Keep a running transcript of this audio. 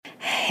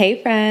Hey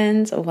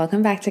friends,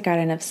 welcome back to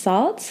Garden of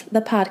Salt,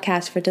 the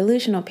podcast for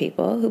delusional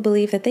people who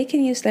believe that they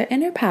can use their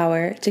inner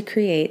power to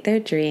create their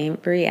dream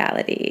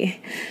reality.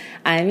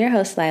 I'm your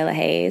host, Lila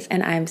Hayes,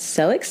 and I'm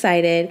so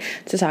excited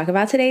to talk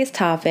about today's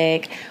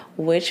topic,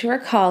 which we're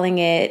calling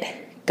it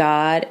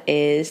God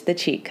is the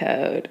cheat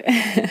code.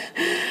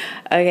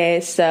 Okay,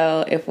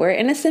 so if we're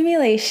in a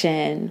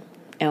simulation,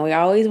 and we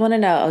always want to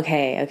know,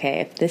 okay,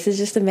 if this is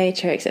just a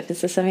matrix, if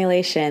it's a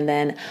simulation,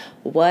 then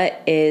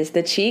what is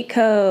the cheat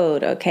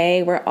code?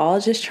 Okay, we're all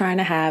just trying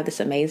to have this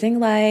amazing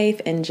life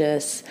and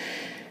just,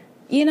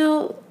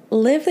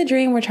 live the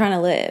dream we're trying to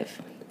live.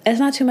 It's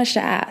not too much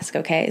to ask,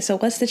 okay? So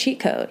what's the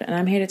cheat code? And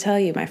I'm here to tell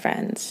you, my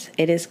friends,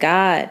 it is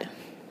God.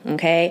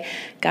 Okay,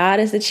 God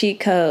is the cheat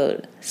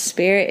code.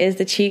 Spirit is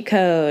the cheat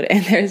code.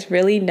 And there's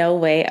really no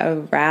way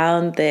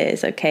around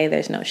this, okay?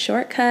 There's no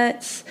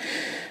shortcuts.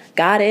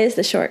 God is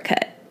the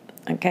shortcut,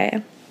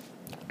 okay?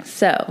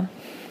 So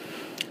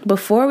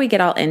before we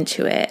get all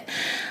into it,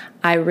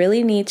 I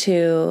really need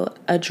to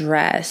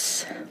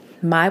address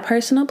my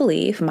personal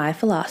belief, my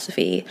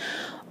philosophy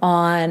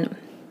on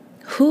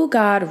who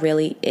God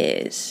really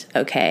is,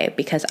 okay?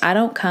 Because I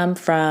don't come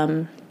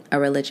from a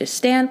religious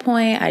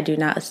standpoint. I do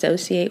not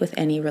associate with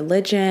any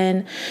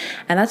religion.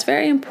 And that's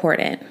very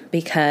important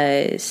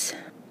because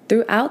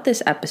throughout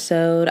this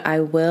episode, I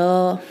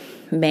will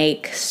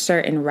make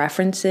certain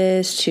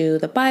references to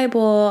the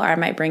Bible. I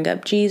might bring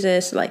up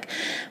Jesus, like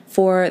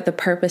for the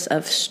purpose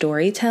of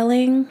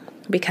storytelling,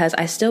 because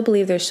I still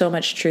believe there's so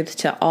much truth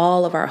to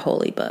all of our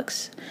holy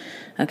books.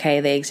 Okay,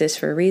 they exist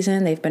for a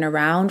reason. They've been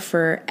around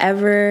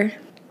forever,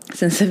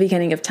 since the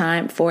beginning of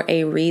time, for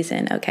a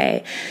reason,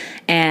 okay?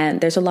 And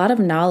there's a lot of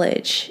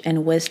knowledge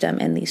and wisdom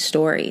in these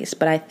stories,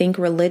 but I think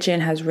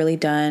religion has really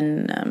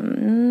done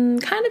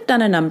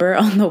a number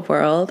on the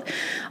world.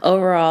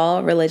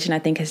 Overall, religion, I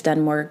think, has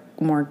done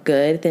more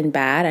good than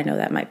bad. I know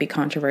that might be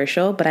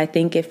controversial, but I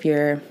think if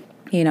you're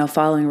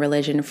following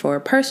religion for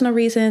personal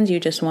reasons, you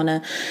just want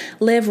to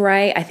live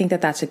right, I think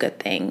that that's a good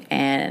thing.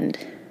 And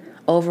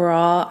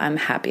overall, I'm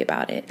happy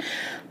about it.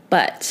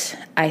 But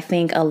I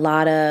think a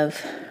lot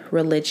of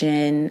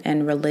religion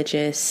and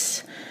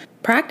religious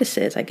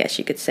practices, I guess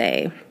you could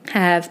say,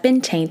 have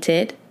been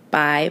tainted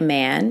by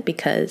man,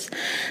 because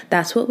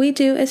that's what we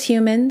do as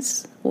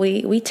humans.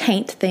 We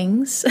taint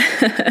things.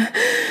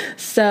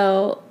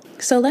 So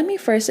let me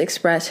first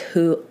express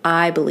who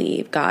I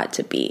believe God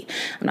to be.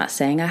 I'm not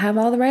saying I have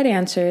all the right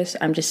answers.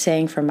 I'm just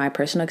saying from my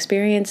personal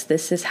experience,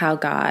 this is how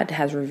God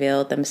has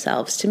revealed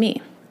themselves to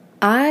me.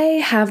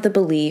 I have the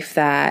belief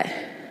that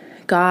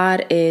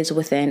God is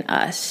within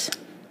us.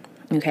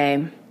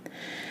 Okay?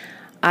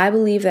 I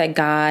believe that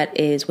God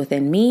is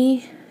within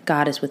me,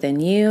 God is within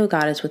you,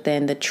 God is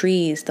within the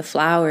trees, the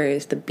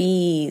flowers, the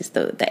bees,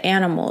 the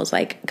animals.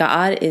 Like,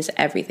 God is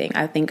everything.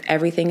 I think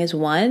everything is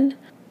one,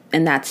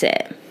 and that's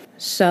it.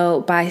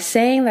 So by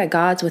saying that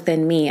God's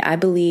within me, I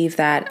believe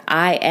that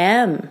I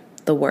am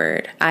the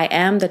Word. I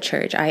am the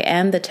church. I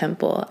am the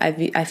temple.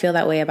 I feel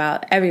that way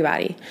about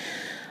everybody.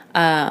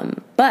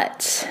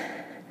 But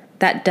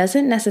that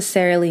doesn't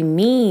necessarily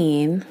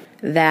mean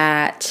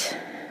that,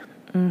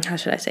 how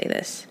should I say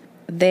this?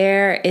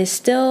 There's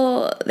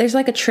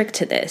like a trick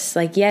to this.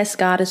 Like, yes,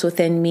 God is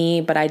within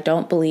me, but I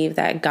don't believe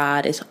that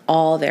God is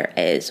all there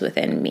is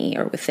within me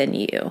or within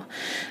you.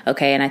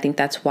 Okay. And I think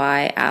that's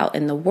why out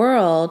in the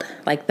world,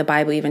 like the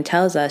Bible even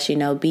tells us,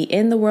 be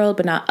in the world,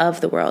 but not of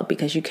the world,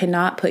 because you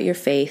cannot put your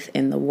faith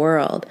in the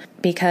world.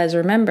 Because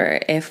remember,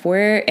 if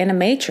we're in a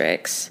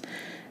matrix,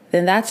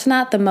 then that's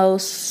not the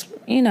most,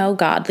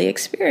 godly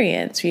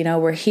experience.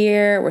 We're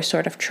here, we're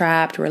sort of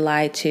trapped, we're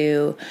lied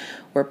to,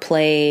 we're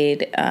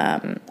played,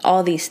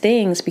 all these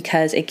things,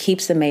 because it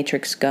keeps the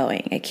matrix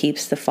going. It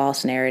keeps the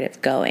false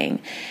narrative going.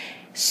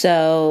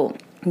 So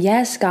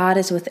yes, God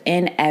is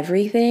within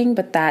everything,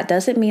 but that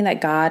doesn't mean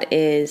that God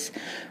is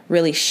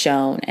really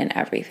shown in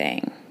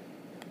everything.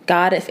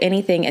 God, if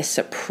anything, is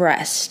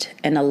suppressed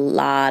in a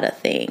lot of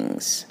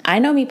things. I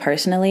know me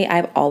personally,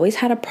 I've always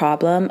had a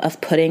problem of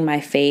putting my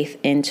faith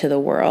into the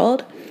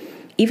world,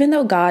 even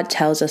though God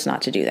tells us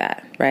not to do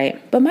that,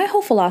 right? But my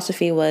whole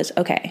philosophy was,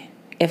 okay,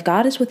 if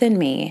God is within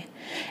me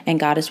and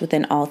God is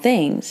within all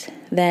things,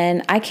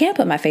 then I can't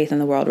put my faith in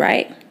the world,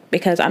 right?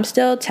 Because I'm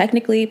still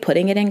technically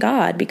putting it in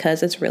God,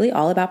 because it's really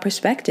all about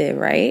perspective,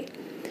 right?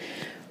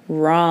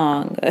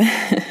 Wrong.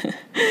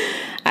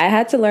 I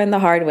had to learn the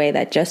hard way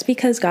that just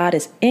because God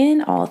is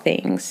in all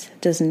things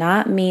does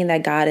not mean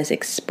that God is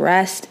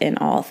expressed in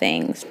all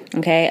things,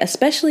 okay?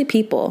 Especially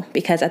people,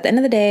 because at the end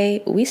of the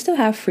day, we still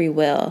have free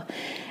will.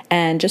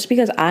 And just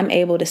because I'm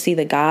able to see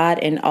the God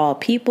in all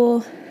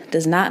people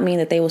does not mean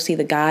that they will see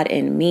the God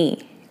in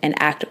me and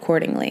act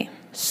accordingly.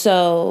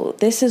 So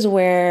this is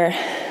where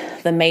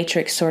the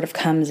matrix sort of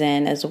comes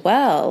in as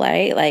well,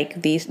 right? Like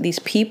these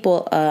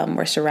people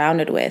we're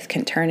surrounded with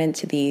can turn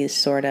into these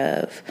sort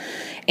of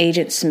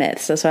Agent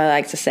Smiths. That's what I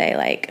like to say.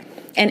 Like,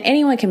 and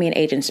anyone can be an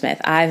Agent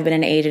Smith. I've been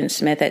an Agent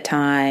Smith at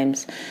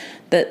times.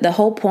 The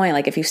whole point,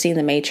 like if you've seen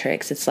The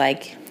Matrix, it's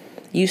like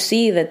You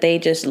see that they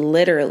just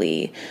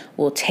literally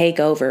will take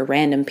over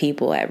random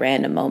people at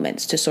random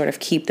moments to sort of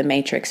keep the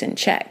matrix in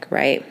check,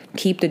 right?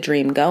 Keep the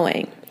dream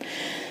going.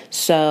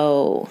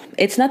 So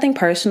it's nothing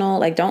personal.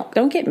 Like,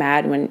 don't get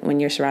mad when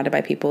you're surrounded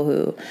by people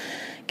who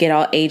get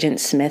all Agent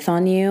Smith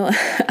on you.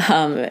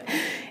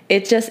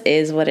 It just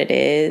is what it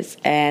is.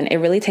 And it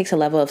really takes a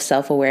level of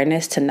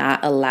self-awareness to not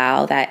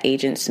allow that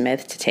Agent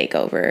Smith to take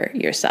over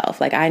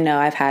yourself. Like, I know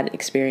I've had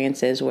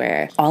experiences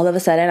where all of a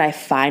sudden I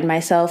find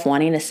myself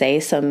wanting to say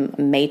some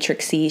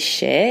matrixy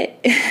shit.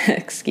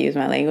 Excuse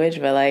my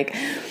language, but like,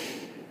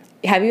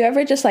 have you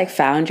ever just like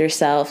found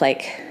yourself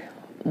like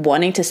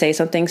wanting to say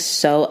something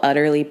so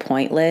utterly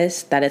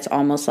pointless that it's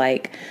almost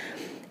like,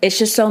 it's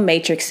just so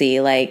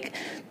matrixy, like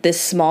this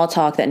small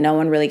talk that no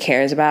one really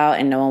cares about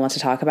and no one wants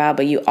to talk about,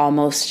 but you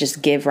almost just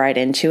give right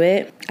into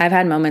it. I've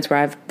had moments where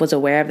I was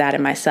aware of that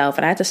in myself,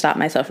 and I had to stop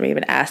myself from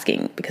even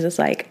asking, because it's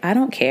like, I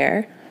don't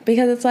care.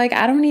 Because it's like,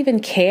 I don't even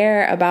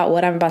care about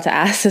what I'm about to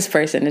ask this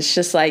person. It's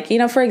just like,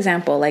 for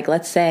example, like,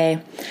 let's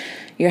say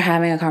you're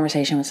having a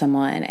conversation with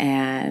someone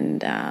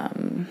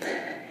and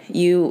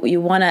you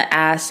want to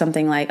ask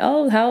something like,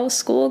 oh, how's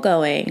school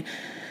going?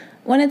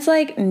 When it's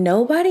like,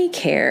 nobody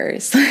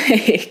cares.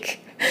 Like,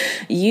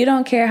 you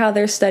don't care how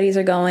their studies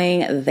are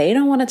going. They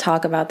don't want to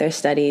talk about their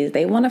studies.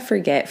 They want to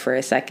forget for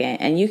a second.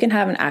 And you can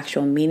have an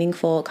actual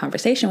meaningful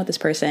conversation with this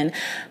person.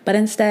 But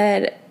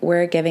instead,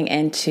 we're giving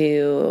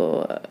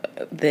into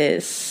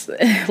this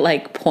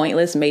like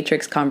pointless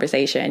matrix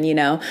conversation,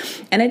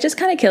 and it just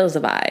kind of kills the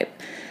vibe.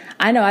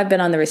 I know I've been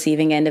on the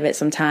receiving end of it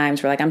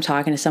sometimes where like I'm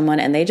talking to someone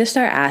and they just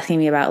start asking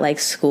me about like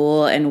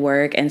school and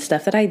work and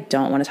stuff that I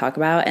don't want to talk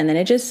about. And then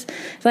it's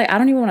like, I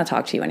don't even want to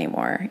talk to you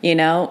anymore,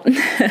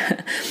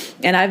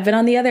 And I've been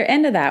on the other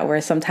end of that where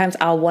sometimes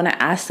I'll want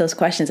to ask those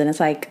questions and it's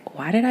like,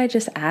 why did I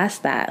just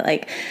ask that?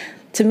 Like,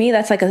 to me,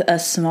 that's like a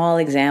small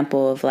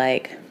example of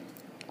like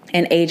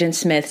an Agent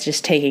Smith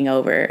just taking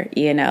over,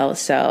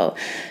 So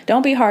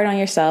don't be hard on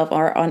yourself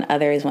or on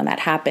others when that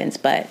happens.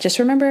 But just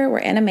remember, we're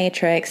in a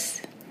matrix.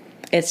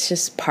 It's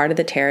just part of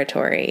the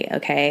territory,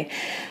 okay?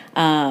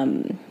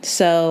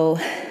 So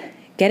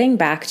getting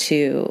back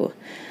to,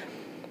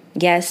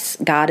 yes,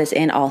 God is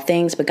in all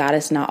things, but God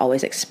is not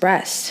always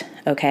expressed,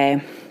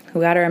 okay?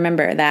 We got to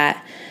remember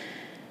that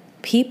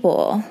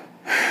people,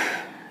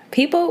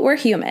 we're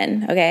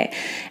human, okay?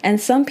 And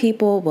some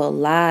people will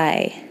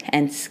lie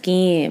and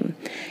scheme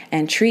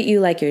and treat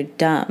you like you're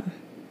dumb,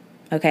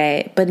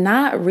 okay? But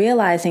not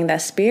realizing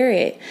that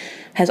Spirit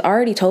has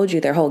already told you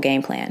their whole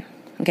game plan.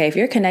 Okay, if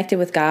you're connected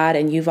with God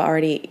and you've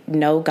already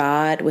know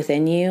God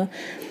within you,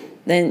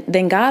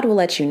 then God will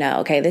let you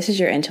know, okay, this is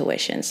your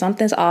intuition.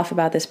 Something's off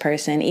about this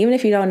person. Even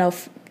if you don't know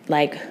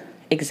like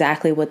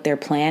exactly what their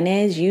plan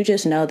is, you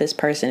just know this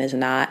person is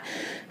not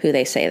who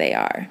they say they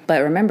are.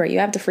 But remember, you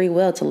have the free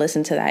will to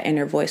listen to that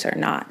inner voice or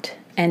not.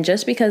 And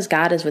just because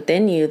God is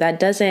within you,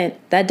 that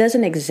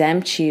doesn't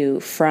exempt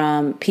you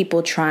from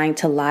people trying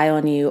to lie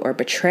on you or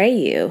betray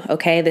you.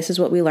 Okay, this is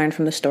what we learned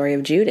from the story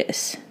of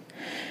Judas.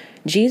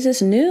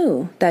 Jesus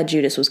knew that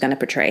Judas was going to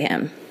betray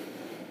him.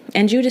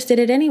 And Judas did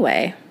it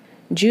anyway.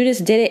 Judas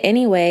did it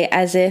anyway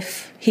as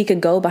if he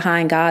could go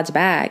behind God's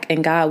back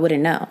and God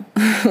wouldn't know.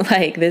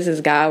 Like, this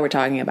is God we're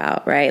talking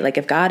about, right? Like,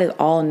 if God is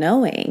all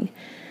knowing,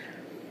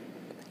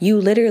 you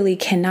literally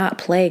cannot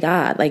play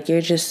God. Like,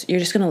 you're just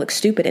going to look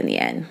stupid in the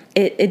end.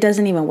 It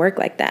doesn't even work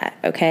like that,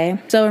 okay?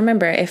 So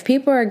remember, if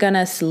people are going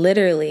to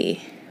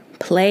literally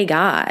play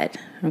God,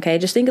 okay,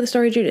 just think of the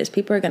story of Judas.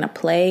 People are going to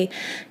play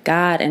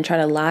God and try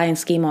to lie and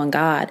scheme on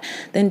God.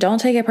 Then don't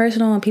take it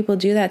personal when people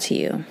do that to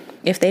you.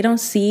 If they don't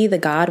see the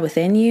God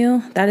within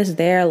you, that is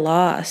their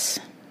loss.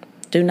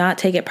 Do not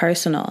take it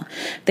personal.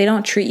 If they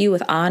don't treat you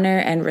with honor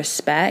and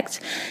respect,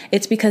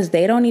 it's because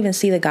they don't even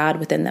see the God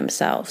within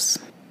themselves.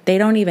 They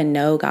don't even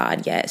know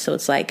God yet. So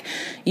it's like,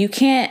 you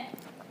can't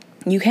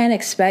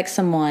expect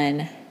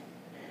someone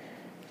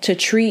to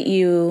treat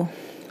you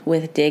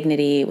with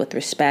dignity, with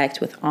respect,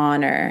 with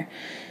honor,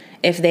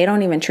 if they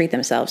don't even treat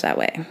themselves that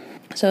way.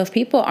 So if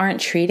people aren't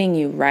treating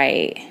you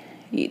right,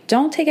 you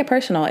don't take it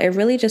personal. It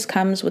really just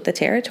comes with the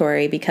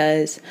territory,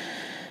 because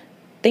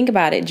think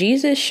about it.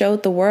 Jesus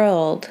showed the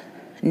world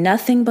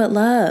nothing but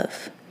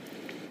love.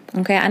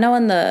 Okay, I know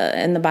in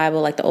the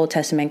Bible, like the Old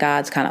Testament,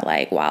 God's kind of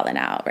like wilding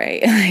out,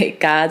 right? Like,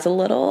 God's a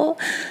little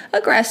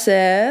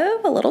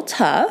aggressive, a little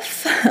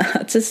tough,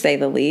 to say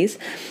the least.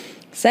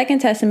 Second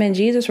Testament,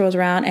 Jesus rolls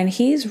around and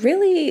he's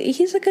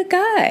a good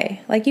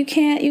guy. Like, you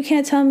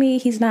can't tell me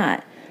he's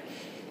not.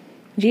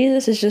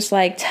 Jesus is just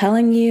like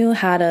telling you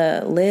how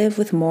to live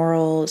with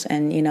morals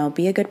and,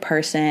 be a good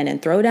person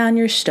and throw down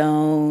your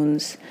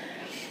stones.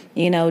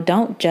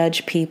 Don't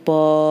judge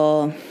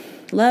people.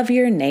 Love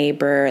your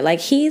neighbor. Like,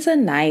 he's a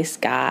nice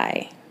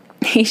guy.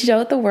 He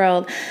showed the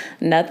world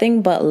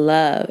nothing but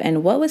love.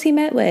 And what was he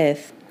met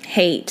with?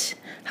 Hate,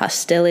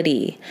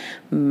 hostility,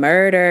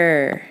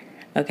 murder.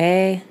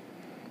 Okay?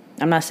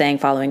 I'm not saying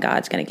following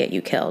God's going to get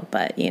you killed,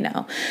 but,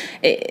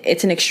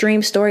 it's an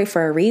extreme story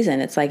for a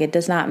reason. It's like, it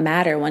does not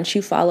matter. Once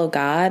you follow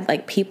God,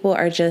 like, people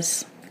are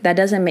just, that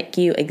doesn't make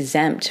you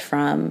exempt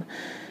from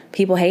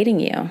people hating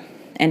you.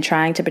 and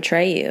trying to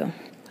betray you.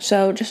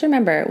 So just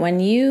remember,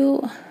 when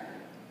you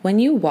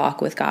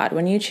walk with God,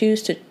 when you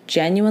choose to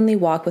genuinely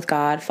walk with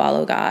God,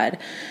 follow God,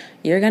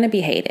 you're going to be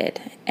hated,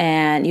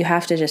 and you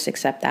have to just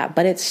accept that.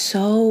 But it's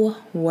so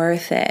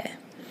worth it,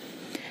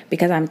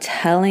 because I'm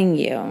telling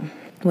you,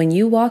 when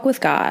you walk with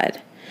God,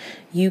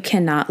 you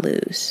cannot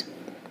lose.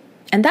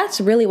 And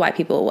that's really why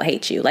people will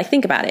hate you. Like,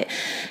 think about it.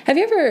 Have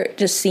you ever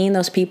just seen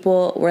those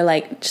people where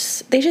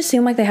they just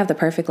seem like they have the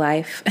perfect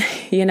life?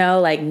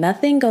 Like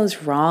nothing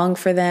goes wrong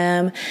for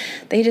them.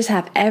 They just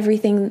have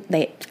everything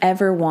they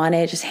ever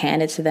wanted just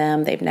handed to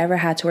them. They've never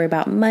had to worry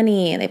about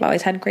money. And they've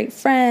always had great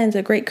friends,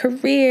 a great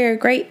career,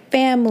 great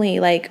family.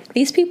 Like,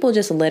 these people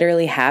just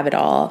literally have it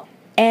all.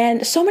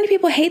 And so many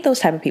people hate those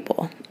type of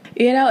people.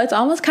 It's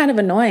almost kind of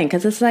annoying,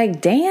 because it's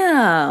like,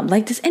 damn,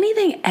 like, does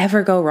anything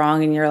ever go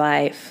wrong in your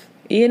life?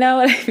 You know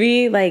what I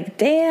mean? Like,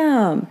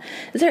 damn,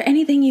 is there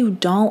anything you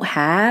don't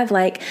have?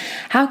 Like,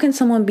 how can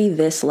someone be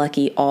this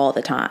lucky all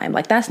the time?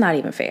 Like, that's not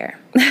even fair.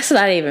 That's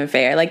not even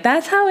fair. Like,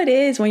 that's how it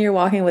is when you're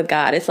walking with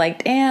God. It's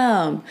like,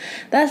 damn,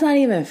 that's not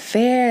even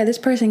fair. This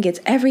person gets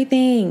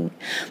everything.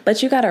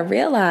 But you got to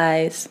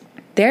realize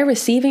they're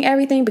receiving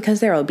everything because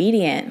they're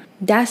obedient.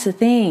 That's the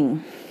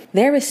thing.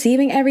 They're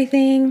receiving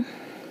everything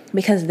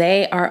because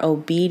they are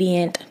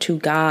obedient to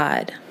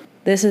God.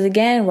 This is,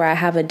 again, where I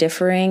have a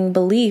differing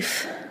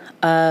belief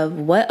of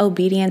what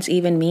obedience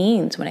even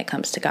means when it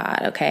comes to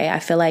God, okay? I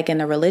feel like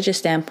in a religious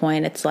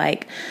standpoint, it's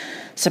like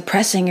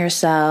suppressing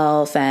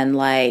yourself and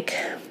like,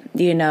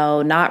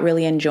 not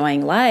really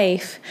enjoying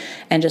life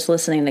and just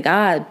listening to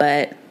God.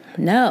 But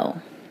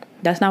no,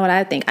 that's not what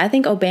I think. I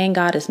think obeying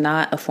God is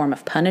not a form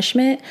of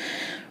punishment.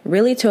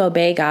 Really, to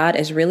obey God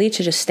is really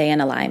to just stay in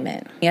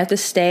alignment. You have to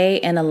stay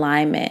in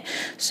alignment.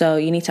 So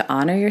you need to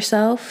honor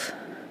yourself.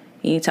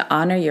 You need to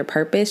honor your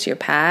purpose, your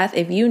path.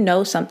 If you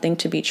know something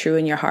to be true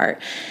in your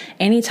heart,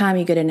 anytime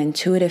you get an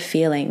intuitive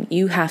feeling,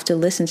 you have to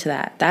listen to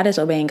that. That is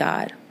obeying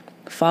God.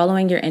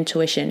 Following your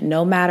intuition,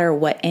 no matter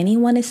what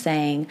anyone is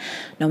saying,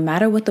 no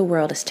matter what the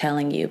world is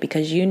telling you,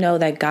 because you know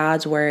that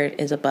God's word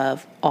is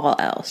above all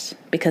else.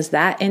 Because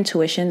that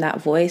intuition, that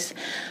voice,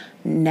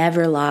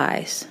 never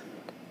lies.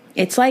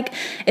 It's like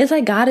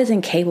God is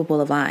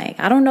incapable of lying.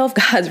 I don't know if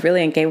God's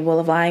really incapable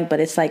of lying, but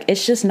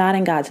it's just not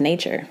in God's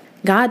nature.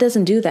 God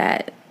doesn't do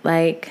that.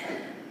 Like,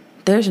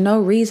 there's no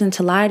reason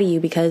to lie to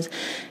you, because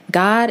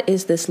God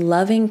is this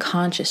loving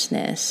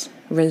consciousness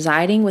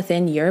residing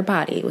within your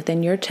body,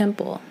 within your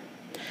temple.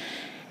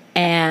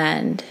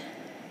 And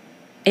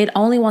it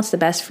only wants the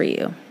best for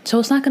you. So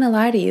it's not going to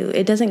lie to you.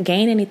 It doesn't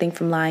gain anything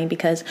from lying,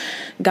 because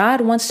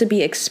God wants to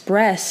be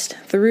expressed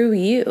through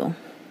you.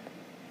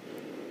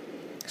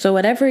 So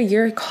whatever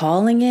your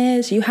calling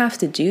is, you have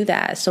to do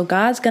that. So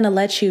God's going to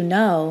let you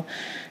know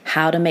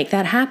how to make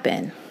that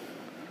happen,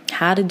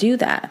 how to do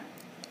that.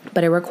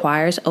 But it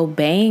requires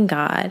obeying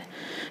God.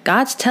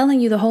 God's telling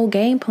you the whole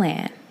game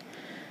plan.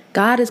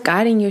 God is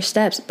guiding your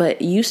steps,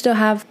 but you still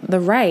have the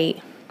right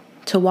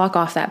to walk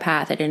off that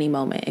path at any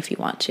moment if you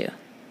want to.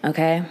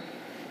 Okay?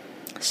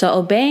 So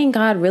obeying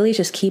God really is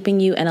just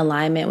keeping you in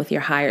alignment with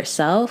your higher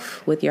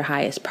self, with your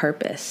highest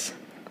purpose.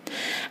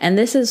 And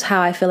this is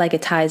how I feel like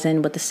it ties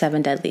in with the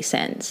 7 deadly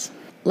sins.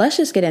 Let's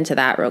just get into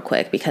that real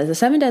quick, because the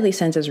 7 deadly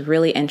sins is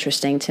really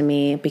interesting to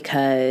me,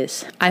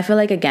 because I feel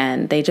like,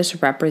 again, they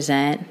just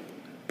represent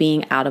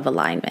being out of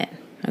alignment.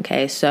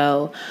 Okay,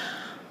 so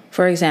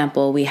for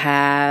example, we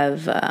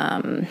have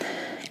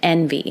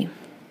envy.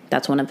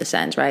 That's one of the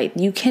sins, right?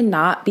 You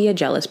cannot be a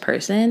jealous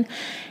person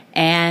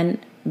and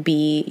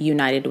be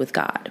united with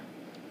God.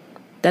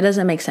 That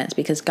doesn't make sense,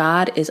 because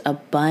God is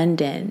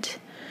abundant.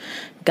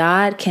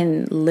 God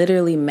can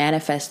literally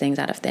manifest things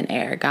out of thin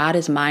air. God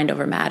is mind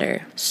over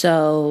matter.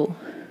 So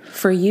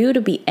for you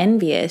to be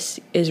envious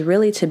is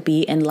really to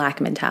be in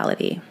lack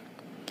mentality.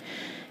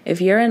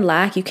 If you're in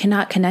lack, you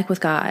cannot connect with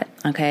God.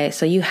 Okay,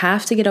 so you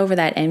have to get over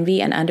that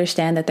envy and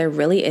understand that there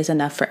really is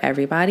enough for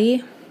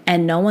everybody,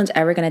 and no one's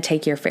ever going to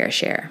take your fair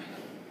share.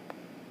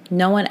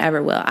 No one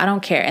ever will. I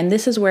don't care. And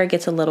this is where it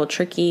gets a little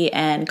tricky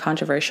and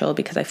controversial,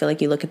 because I feel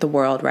like you look at the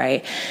world,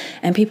 right?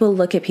 And people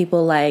look at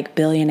people like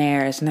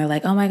billionaires and they're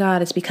like, oh my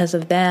God, it's because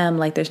of them.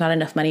 Like, there's not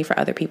enough money for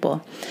other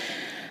people.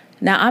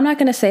 Now, I'm not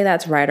going to say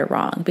that's right or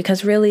wrong,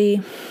 because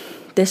really,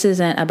 this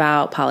isn't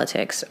about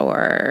politics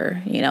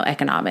or,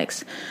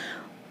 economics.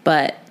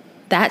 But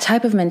that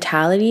type of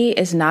mentality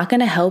is not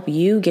going to help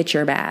you get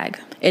your bag.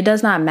 It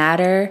does not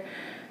matter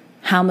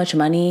how much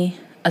money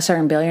a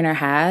certain billionaire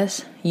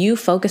has. You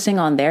focusing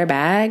on their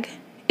bag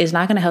is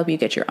not going to help you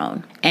get your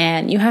own.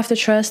 And you have to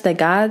trust that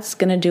God's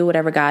going to do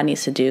whatever God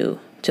needs to do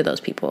to those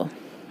people.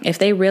 If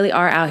they really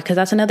are out, because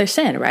that's another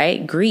sin,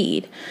 right?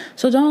 Greed.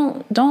 So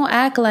don't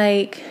act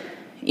like,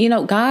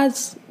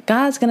 God's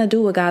going to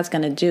do what God's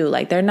going to do.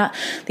 Like,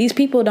 these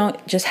people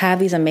don't just have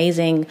these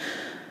amazing,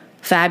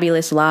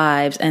 fabulous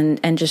lives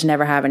and just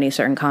never have any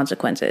certain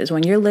consequences.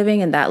 When you're living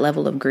in that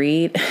level of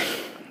greed,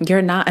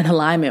 you're not in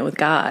alignment with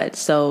God.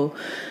 So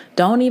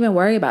don't even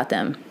worry about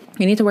them.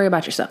 You need to worry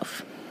about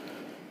yourself.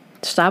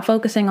 Stop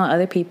focusing on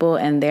other people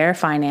and their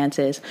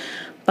finances.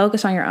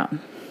 Focus on your own.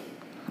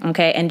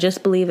 Okay. And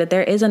just believe that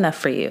there is enough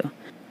for you.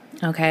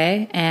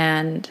 Okay.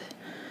 And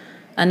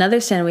another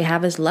sin we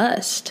have is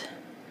lust.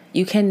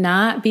 You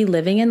cannot be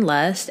living in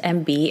lust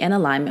and be in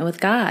alignment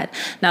with God.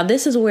 Now,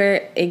 this is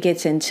where it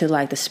gets into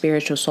like the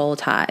spiritual soul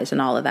ties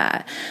and all of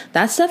that.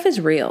 That stuff is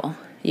real,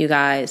 you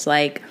guys.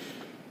 Like,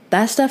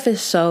 that stuff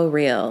is so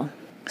real.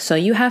 So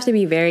you have to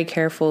be very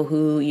careful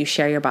who you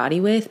share your body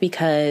with,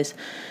 because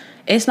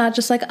it's not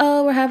just like,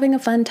 oh, we're having a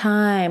fun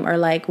time or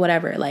like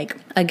whatever. Like,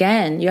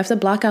 again, you have to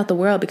block out the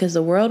world, because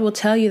the world will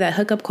tell you that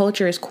hookup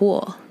culture is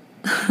cool.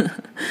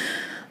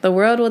 The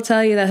world will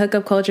tell you that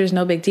hookup culture is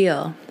no big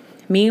deal.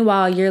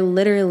 Meanwhile, you're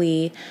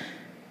literally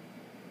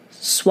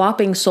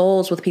swapping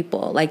souls with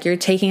people. Like, you're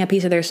taking a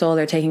piece of their soul,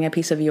 they're taking a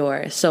piece of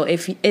yours. So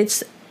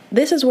this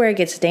is where it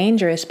gets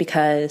dangerous,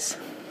 because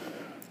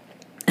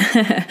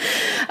okay,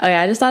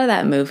 I just thought of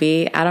that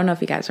movie. I don't know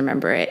if you guys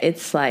remember it.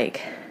 It's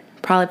like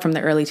probably from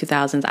the early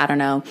 2000s. I don't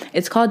know.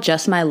 It's called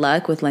Just My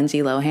Luck with Lindsay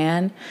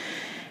Lohan.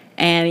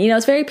 And,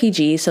 it's very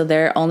PG, so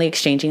they're only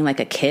exchanging like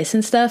a kiss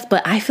and stuff.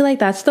 But I feel like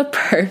that's the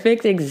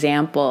perfect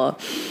example.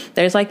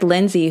 There's like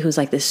Lindsay, who's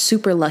like this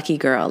super lucky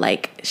girl.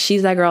 Like,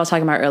 she's that girl I was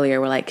talking about earlier,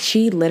 where like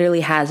she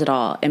literally has it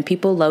all and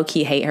people low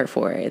key hate her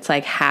for it. It's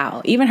like,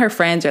 how? Even her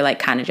friends are like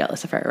kind of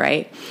jealous of her,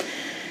 right?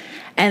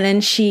 And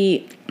then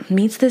she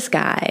meets this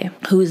guy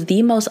who's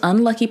the most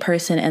unlucky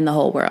person in the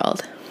whole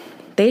world.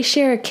 They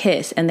share a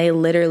kiss and they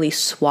literally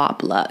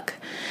swap luck.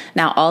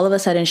 Now, all of a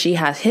sudden, she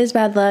has his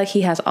bad luck.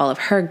 He has all of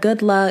her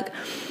good luck.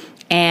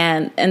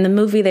 And in the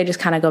movie, they just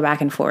kind of go back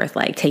and forth,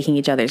 like taking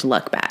each other's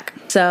luck back.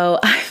 So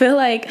I feel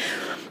like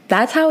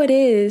that's how it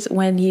is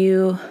when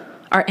you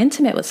are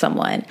intimate with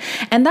someone.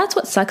 And that's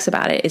what sucks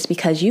about it, is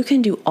because you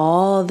can do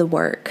all the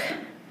work,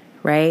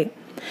 right?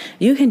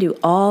 You can do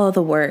all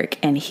the work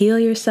and heal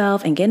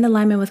yourself and get in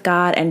alignment with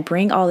God and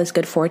bring all this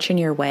good fortune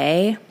your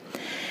way.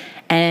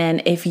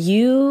 And if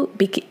you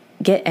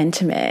get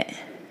intimate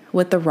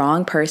with the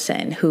wrong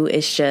person who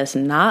is just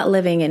not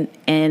living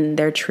in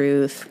their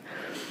truth,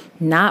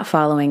 not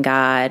following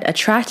God,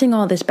 attracting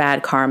all this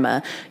bad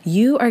karma,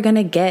 you are going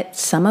to get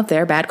some of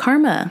their bad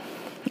karma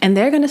and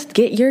they're going to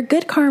get your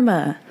good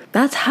karma.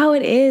 That's how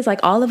it is.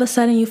 Like, all of a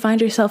sudden you find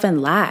yourself in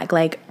lag.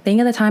 Like, think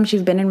of the times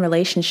you've been in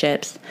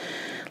relationships.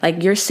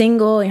 Like, you're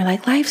single and you're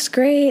like, life's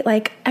great.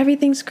 Like,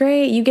 everything's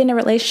great. You get in a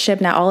relationship.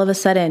 Now, all of a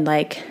sudden,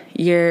 like,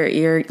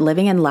 you're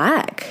living in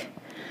lack.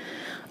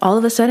 All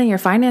of a sudden, your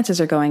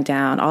finances are going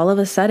down. All of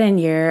a sudden,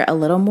 you're a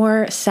little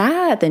more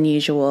sad than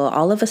usual.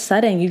 All of a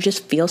sudden, you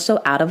just feel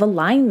so out of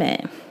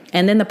alignment.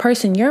 And then the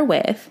person you're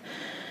with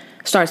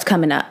starts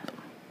coming up.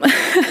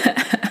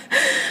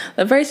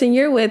 The person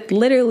you're with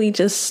literally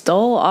just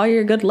stole all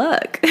your good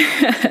luck.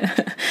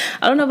 I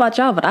don't know about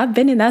y'all, but I've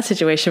been in that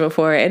situation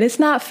before, and it's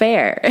not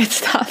fair.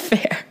 It's not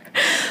fair.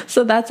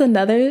 So that's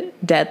another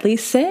deadly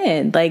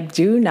sin. Like,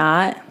 do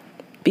not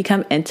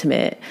become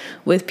intimate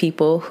with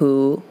people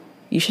who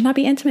you should not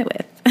be intimate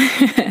with.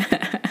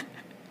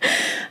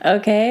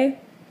 Okay?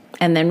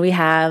 And then we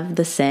have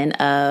the sin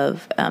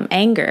of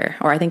anger,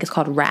 or I think it's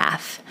called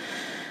wrath.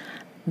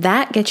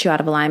 That gets you out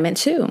of alignment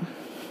too.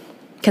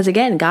 Because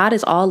again, God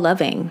is all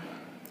loving.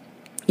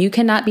 You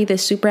cannot be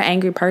this super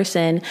angry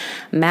person,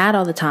 mad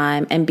all the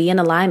time, and be in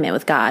alignment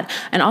with God.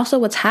 And also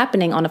what's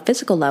happening on a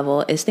physical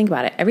level is, think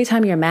about it. Every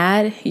time you're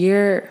mad,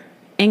 you're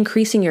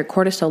increasing your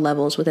cortisol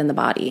levels within the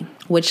body,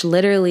 which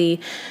literally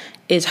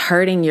is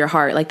hurting your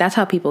heart. Like, that's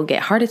how people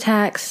get heart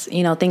attacks,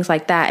 things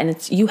like that.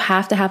 And you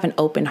have to have an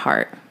open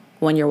heart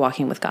when you're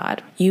walking with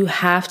God. You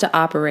have to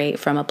operate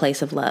from a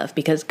place of love,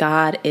 because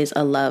God is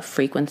a love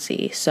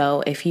frequency.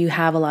 So if you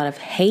have a lot of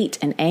hate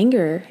and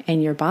anger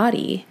in your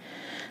body,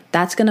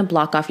 that's going to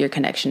block off your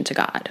connection to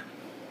God.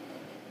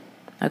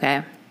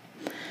 Okay.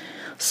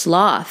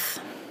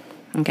 Sloth.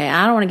 Okay.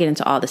 I don't want to get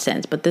into all the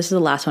sins, but this is the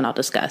last one I'll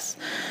discuss.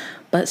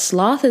 But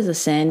sloth is a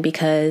sin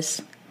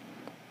because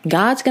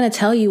God's going to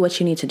tell you what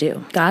you need to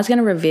do. God's going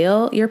to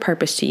reveal your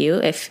purpose to you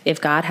if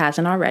God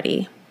hasn't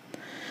already.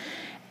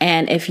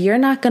 And if you're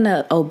not going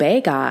to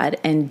obey God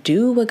and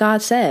do what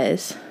God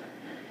says,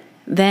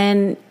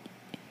 then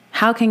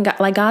how can God,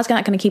 like, God's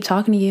not going to keep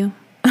talking to you.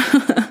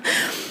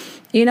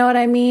 You know what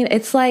I mean?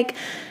 It's like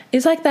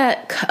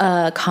that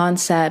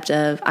concept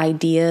of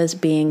ideas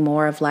being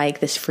more of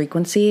like this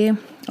frequency.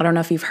 I don't know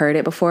if you've heard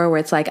it before, where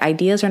it's like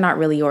ideas are not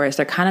really yours.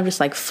 They're kind of just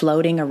like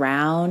floating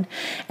around,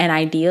 and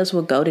ideas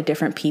will go to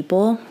different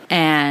people.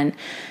 And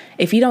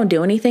if you don't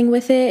do anything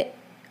with it,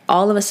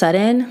 all of a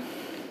sudden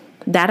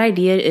that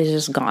idea is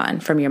just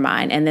gone from your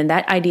mind. And then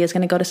that idea is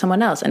going to go to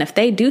someone else. And if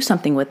they do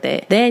something with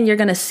it, then you're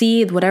going to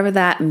see whatever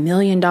that $1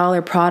 million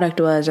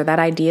product was, or that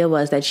idea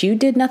was that you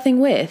did nothing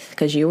with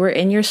because you were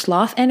in your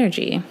sloth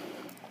energy.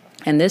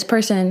 And this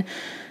person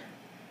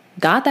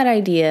got that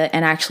idea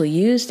and actually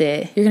used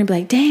it. You're going to be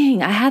like,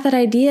 dang, I had that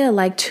idea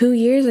like 2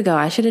 years ago.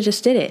 I should have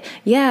just did it.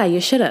 Yeah,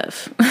 you should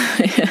have.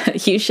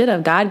 You should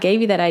have. God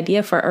gave you that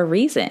idea for a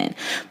reason,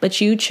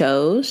 but you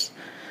chose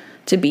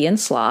to be in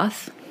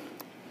sloth.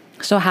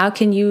 So how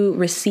can you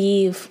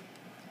receive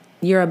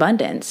your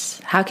abundance?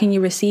 How can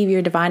you receive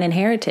your divine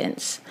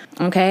inheritance?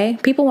 Okay.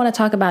 People want to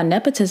talk about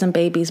nepotism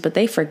babies, but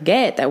they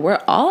forget that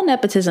we're all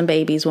nepotism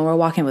babies when we're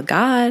walking with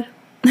God.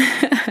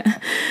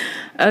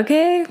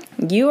 Okay.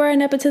 You are a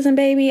nepotism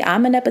baby.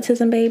 I'm a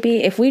nepotism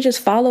baby. If we just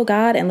follow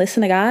God and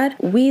listen to God,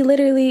 we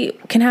literally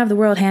can have the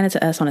world handed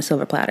to us on a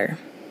silver platter.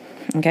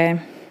 Okay.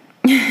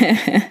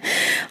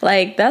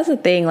 Like, that's the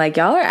thing. Like,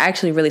 y'all are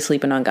actually really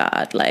sleeping on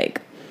God.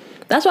 Like,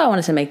 that's why I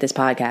wanted to make this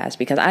podcast,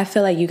 because I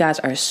feel like you guys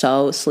are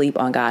so asleep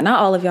on God. Not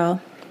all of y'all,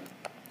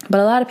 but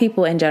a lot of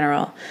people in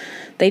general.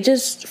 They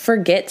just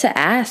forget to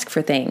ask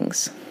for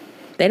things.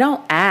 They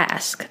don't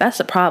ask. That's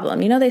the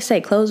problem. You know, they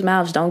say closed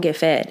mouths don't get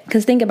fed.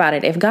 Because think about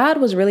it. If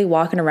God was really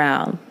walking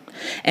around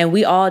and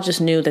we all just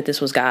knew that this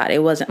was God,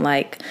 it wasn't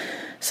like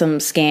some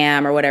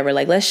scam or whatever.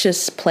 Like, let's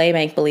just play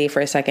make believe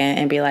for a second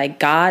and be like,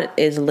 God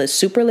is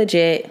super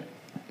legit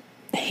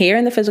here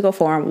in the physical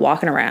form,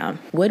 walking around.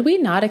 Would we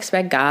not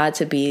expect God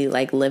to be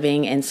like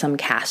living in some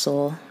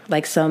castle,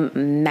 like some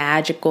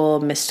magical,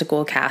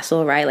 mystical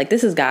castle, right? Like,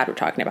 this is God we're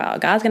talking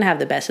about. God's going to have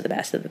the best of the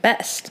best of the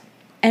best.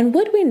 And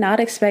would we not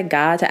expect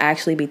God to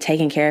actually be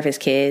taking care of his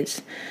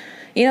kids?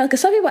 You know,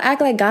 because some people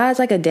act like God's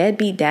like a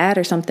deadbeat dad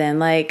or something.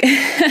 Like,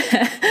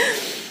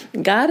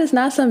 God is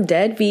not some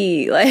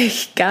deadbeat. Like,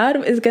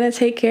 God is going to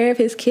take care of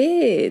his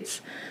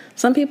kids.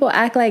 Some people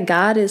act like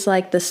God is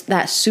like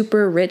that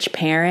super rich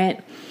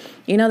parent.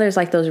 You know, there's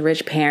like those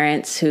rich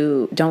parents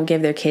who don't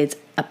give their kids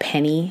a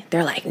penny.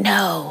 They're like,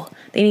 no,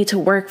 they need to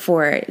work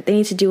for it. They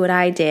need to do what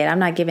I did. I'm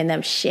not giving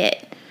them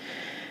shit.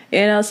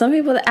 You know, some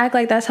people act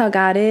like that's how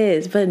God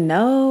is, but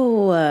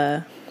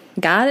no,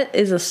 God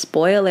is a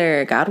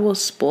spoiler. God will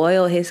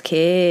spoil his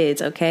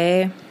kids.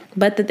 Okay.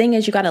 But the thing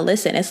is, you got to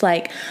listen. It's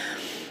like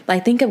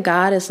think of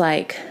God as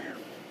like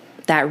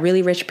that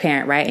really rich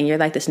parent, right? And you're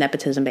like this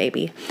nepotism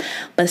baby.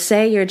 But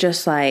say you're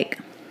just like,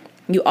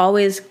 you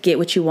always get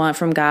what you want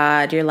from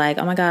God. You're like,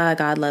 oh my God,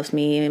 God loves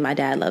me. My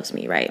dad loves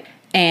me, right?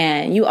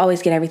 And you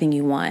always get everything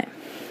you want.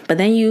 But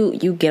then you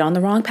get on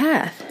the wrong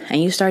path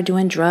and you start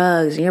doing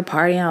drugs and you're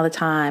partying all the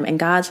time. And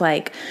God's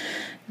like,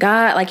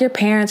 God, like your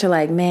parents are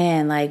like,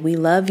 man, like we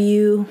love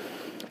you,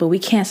 but we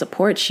can't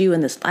support you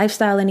in this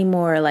lifestyle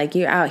anymore. Like,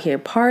 you're out here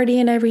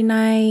partying every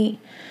night.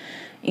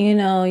 You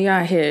know, you're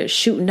out here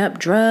shooting up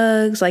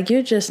drugs. Like,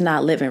 you're just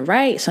not living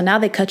right. So now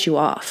they cut you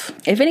off.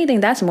 If anything,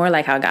 that's more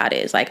like how God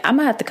is. Like, I'm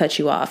going to have to cut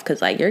you off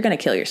because, like, you're going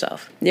to kill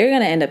yourself. You're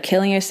going to end up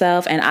killing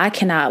yourself. And I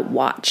cannot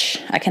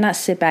watch. I cannot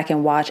sit back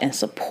and watch and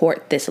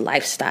support this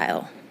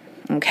lifestyle.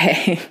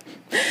 Okay.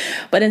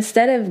 But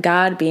instead of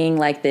God being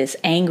like this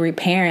angry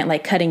parent,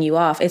 like cutting you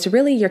off, it's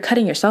really you're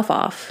cutting yourself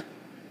off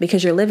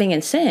because you're living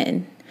in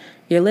sin.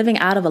 You're living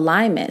out of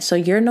alignment. So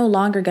you're no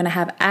longer going to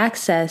have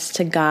access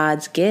to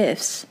God's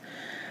gifts.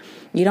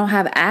 You don't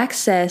have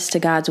access to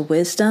God's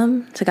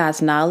wisdom, to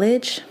God's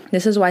knowledge.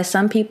 This is why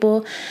some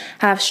people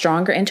have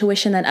stronger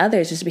intuition than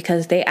others, is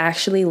because they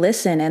actually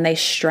listen and they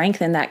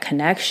strengthen that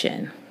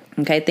connection.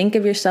 Okay, think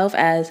of yourself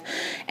as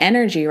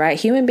energy, right?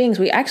 Human beings,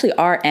 we actually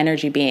are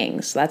energy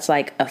beings. That's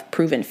like a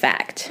proven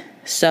fact.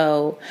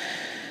 So,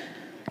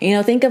 you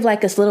know, think of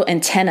like this little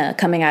antenna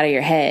coming out of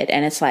your head,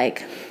 and it's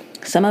like,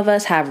 some of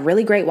us have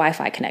really great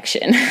Wi-Fi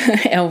connection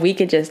and we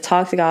could just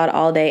talk to God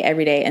all day,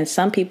 every day. And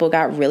some people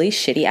got really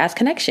shitty ass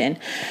connection.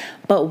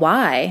 But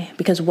why?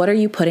 Because what are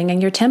you putting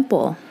in your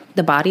temple?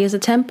 The body is a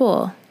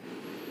temple.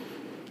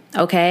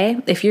 Okay.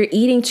 If you're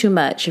eating too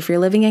much, if you're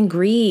living in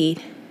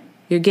greed,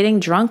 you're getting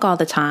drunk all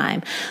the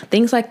time,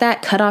 things like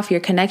that cut off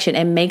your connection.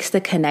 It makes the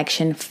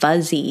connection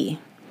fuzzy.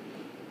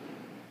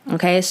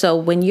 Okay, so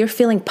when you're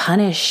feeling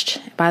punished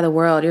by the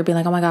world, you're being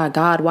like, oh my God,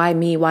 God, why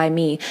me? Why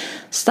me?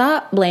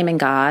 Stop blaming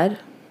God.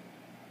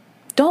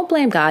 Don't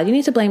blame God. You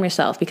need to blame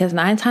yourself, because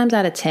 9 times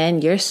out of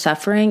 10, your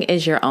suffering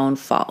is your own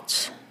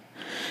fault.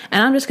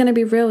 And I'm just going to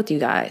be real with you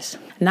guys.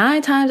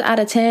 9 times out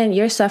of 10,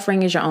 your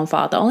suffering is your own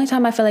fault. The only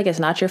time I feel like it's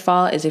not your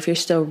fault is if you're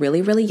still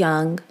really, really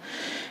young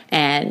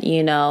and,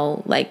 you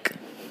know, like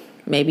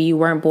maybe you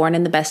weren't born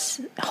in the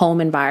best home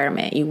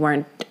environment.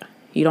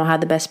 You don't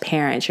have the best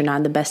parents. You're not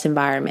in the best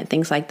environment,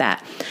 things like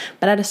that.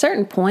 But at a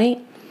certain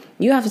point,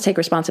 you have to take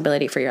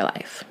responsibility for your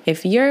life.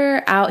 If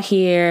you're out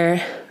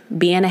here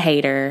being a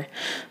hater,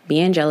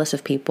 being jealous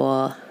of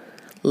people,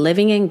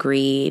 living in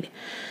greed,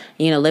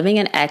 you know, living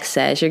in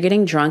excess, you're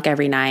getting drunk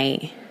every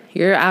night,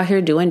 you're out here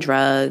doing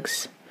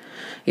drugs,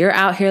 you're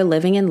out here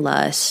living in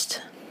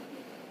lust.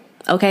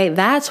 Okay,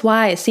 that's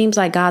why it seems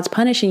like God's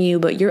punishing you,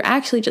 but you're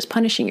actually just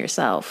punishing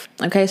yourself.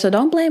 Okay, so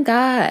don't blame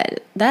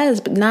God. That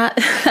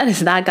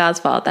is not God's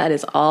fault. That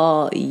is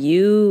all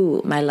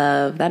you, my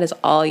love. That is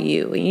all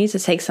you. You need to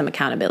take some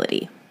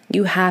accountability.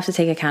 You have to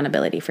take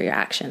accountability for your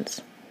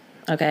actions.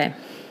 Okay?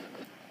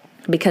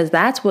 Because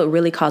that's what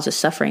really causes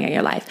suffering in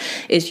your life,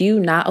 is you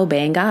not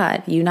obeying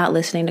God, you not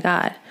listening to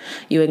God.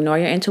 You ignore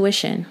your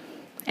intuition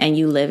and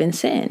you live in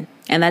sin.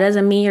 And that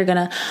doesn't mean you're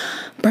going to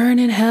burn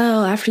in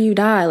hell after you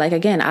die. Like,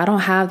 again, I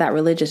don't have that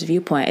religious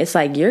viewpoint. It's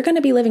like, you're going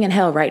to be living in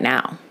hell right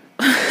now.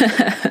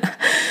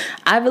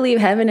 I believe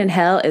heaven and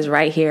hell is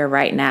right here,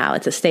 right now.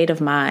 It's a state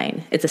of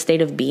mind. It's a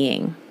state of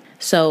being.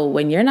 So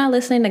when you're not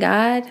listening to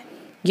God,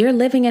 you're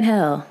living in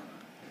hell.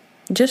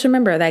 Just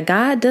remember that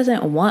God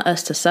doesn't want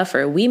us to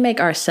suffer. We make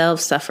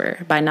ourselves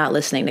suffer by not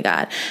listening to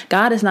God.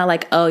 God is not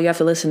like, oh, you have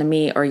to listen to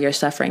me or you're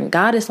suffering.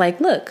 God is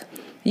like, look,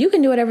 you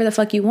can do whatever the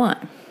fuck you want.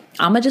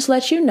 I'm going to just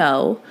let you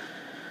know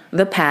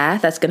the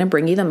path that's going to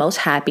bring you the most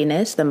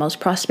happiness, the most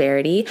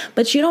prosperity,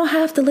 but you don't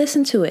have to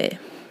listen to it.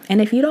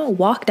 And if you don't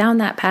walk down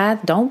that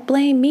path, don't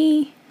blame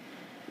me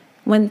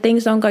when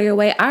things don't go your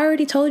way. I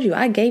already told you.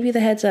 I gave you the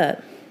heads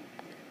up.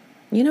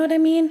 You know what I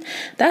mean?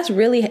 That's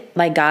really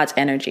like God's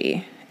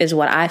energy, is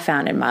what I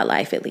found in my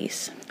life, at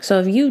least. So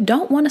if you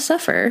don't want to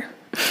suffer,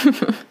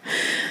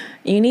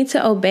 you need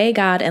to obey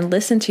God and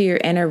listen to your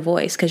inner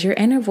voice, because your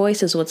inner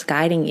voice is what's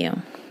guiding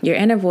you. Your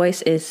inner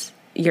voice is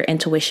your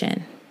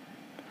intuition.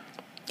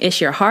 It's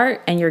your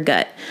heart and your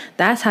gut.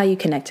 That's how you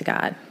connect to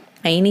God.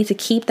 And you need to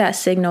keep that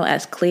signal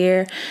as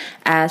clear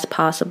as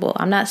possible.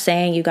 I'm not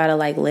saying you got to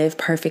like live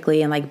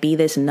perfectly and like be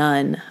this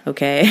nun,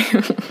 okay?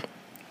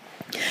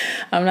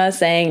 I'm not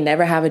saying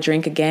never have a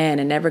drink again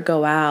and never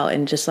go out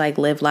and just like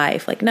live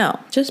life. Like, no,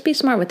 just be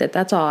smart with it.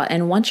 That's all.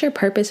 And once your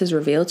purpose is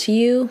revealed to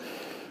you,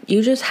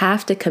 you just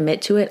have to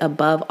commit to it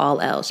above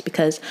all else,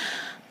 because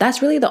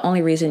that's really the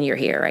only reason you're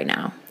here right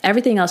now.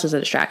 Everything else is a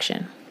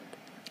distraction.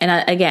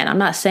 And again, I'm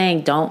not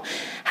saying don't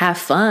have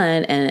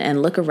fun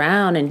and look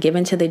around and give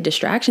into the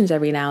distractions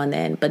every now and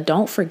then, but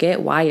don't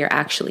forget why you're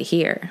actually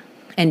here.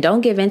 And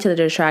don't give into the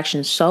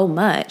distractions so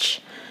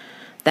much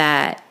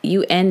that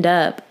you end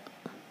up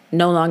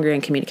no longer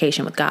in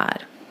communication with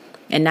God.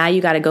 And now you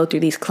got to go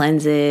through these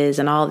cleanses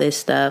and all this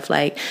stuff.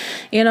 Like,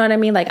 you know what I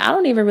mean? Like, I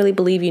don't even really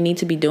believe you need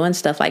to be doing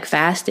stuff like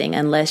fasting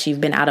unless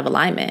you've been out of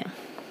alignment.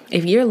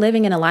 If you're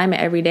living in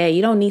alignment every day,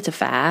 you don't need to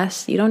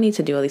fast. You don't need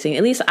to do all these things.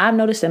 At least I've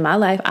noticed in my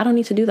life, I don't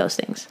need to do those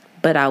things.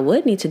 But I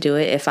would need to do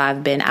it if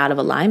I've been out of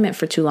alignment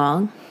for too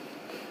long.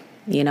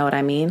 You know what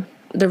I mean?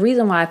 The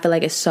reason why I feel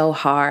like it's so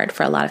hard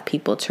for a lot of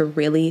people to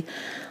really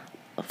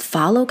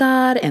follow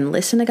God and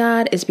listen to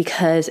God is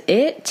because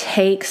it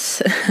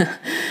takes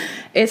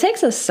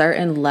a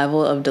certain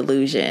level of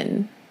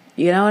delusion.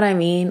 You know what I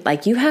mean?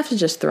 Like, you have to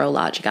just throw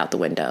logic out the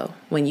window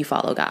when you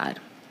follow God.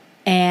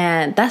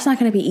 And that's not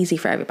going to be easy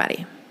for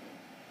everybody.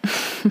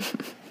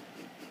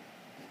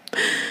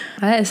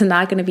 It's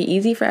not going to be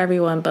easy for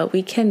everyone, but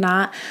we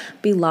cannot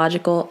be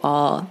logical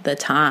all the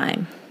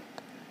time.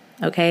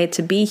 Okay?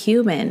 To be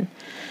human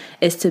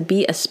is to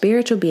be a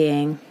spiritual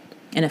being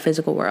in a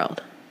physical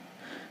world.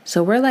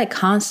 So we're like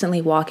constantly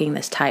walking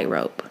this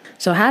tightrope.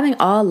 So having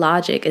all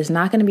logic is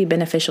not going to be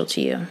beneficial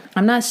to you.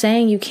 I'm not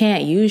saying you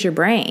can't use your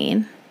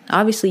brain.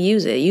 Obviously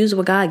use it. Use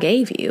what God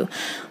gave you.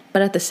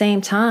 But at the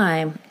same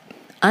time,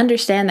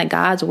 understand that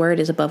God's word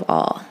is above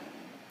all.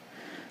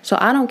 So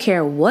I don't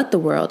care what the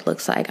world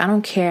looks like. I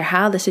don't care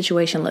how the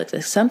situation looks.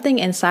 If something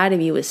inside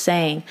of you is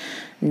saying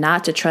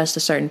not to trust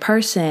a certain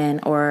person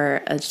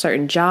or a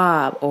certain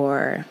job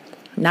or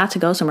not to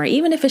go somewhere,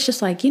 even if it's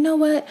just like, you know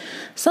what,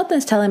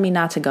 something's telling me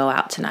not to go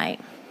out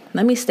tonight.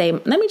 Let me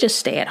just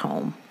stay at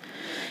home.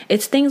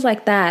 It's things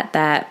like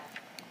that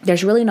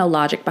there's really no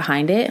logic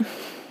behind it.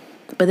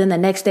 But then the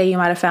next day you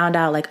might have found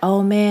out like,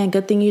 oh man,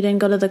 good thing you didn't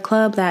go to the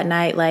club that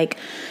night. Like,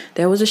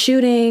 there was a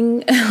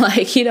shooting.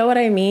 Like, you know what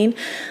I mean?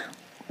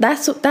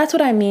 That's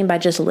what I mean by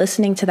just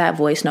listening to that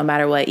voice no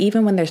matter what,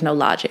 even when there's no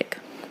logic.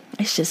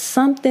 It's just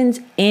something's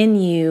in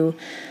you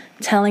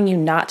telling you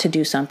not to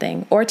do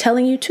something or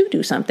telling you to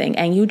do something,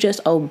 and you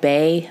just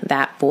obey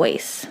that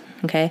voice.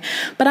 Okay.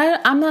 But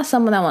I'm not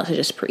someone that wants to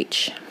just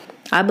preach.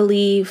 I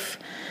believe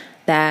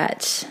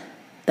that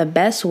the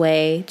best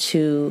way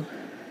to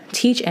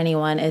teach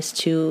anyone is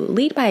to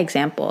lead by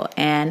example.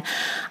 And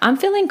I'm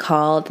feeling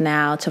called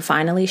now to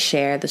finally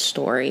share the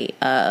story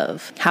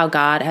of how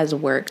God has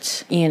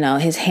worked,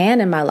 his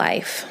hand in my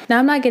life. Now,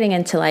 I'm not getting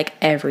into like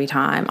every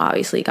time,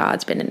 obviously,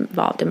 God's been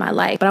involved in my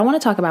life, but I want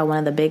to talk about one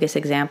of the biggest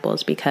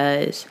examples,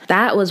 because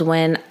that was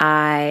when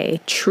I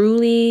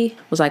truly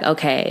was like,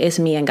 okay, it's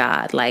me and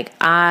God. Like,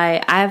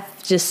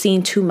 I've just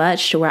seen too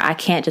much to where I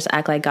can't just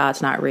act like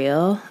God's not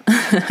real.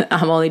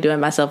 I'm only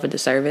doing myself a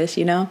disservice,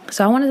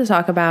 So I wanted to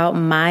talk about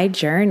my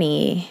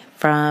journey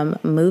from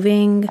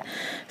moving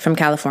from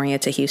California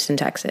to Houston,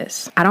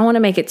 Texas. I don't want to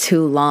make it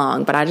too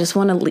long, but I just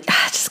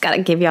got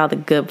to give you all the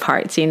good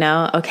parts,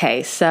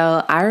 Okay,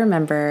 so I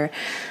remember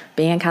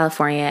being in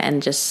California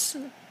and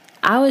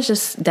I was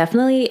just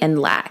definitely in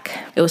lack.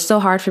 It was so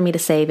hard for me to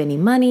save any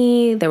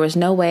money. There was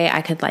no way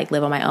I could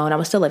live on my own. I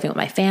was still living with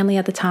my family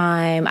at the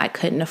time. I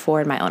couldn't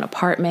afford my own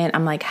apartment.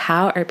 I'm like,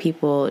 how are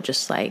people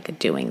just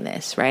doing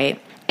this, right?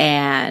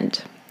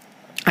 And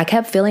I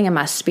kept feeling in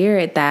my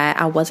spirit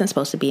that I wasn't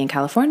supposed to be in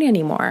California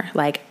anymore.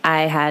 Like,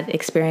 I had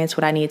experienced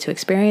what I needed to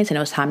experience and it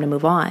was time to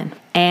move on.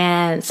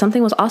 And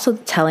something was also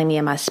telling me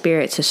in my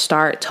spirit to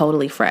start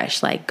totally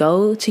fresh,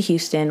 go to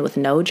Houston with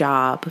no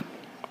job.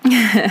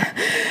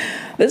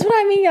 This is what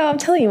I mean, y'all. I'm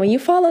telling you, when you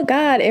follow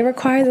God, it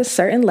requires a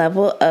certain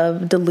level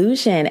of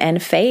delusion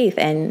and faith,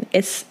 and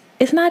it's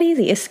not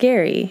easy. It's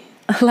scary.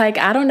 Like,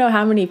 I don't know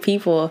how many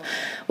people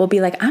will be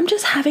like, I'm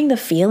just having the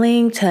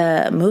feeling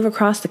to move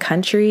across the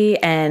country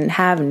and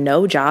have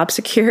no job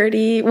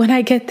security when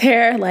I get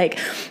there. Like,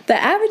 the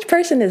average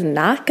person is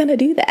not going to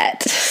do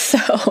that.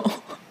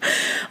 So,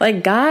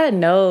 like, God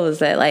knows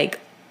that, like,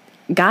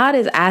 God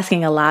is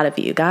asking a lot of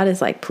you. God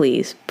is like,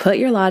 please put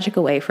your logic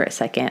away for a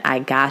second. I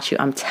got you.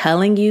 I'm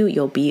telling you,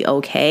 you'll be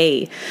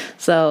okay.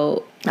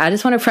 So I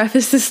just want to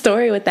preface this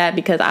story with that,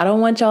 because I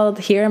don't want y'all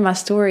hearing my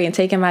story and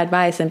taking my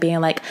advice and being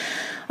like,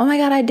 oh my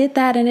God, I did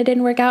that and it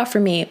didn't work out for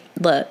me.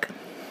 Look,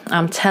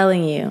 I'm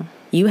telling you,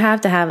 you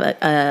have to have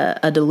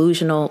a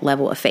delusional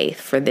level of faith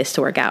for this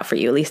to work out for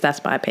you. At least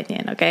that's my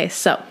opinion. Okay.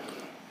 So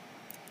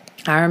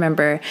I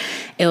remember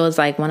it was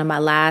like one of my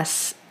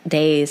last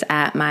days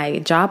at my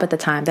job at the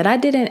time that I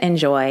didn't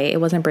enjoy.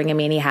 It wasn't bringing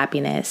me any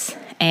happiness.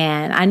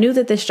 And I knew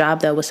that this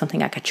job, though, was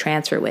something I could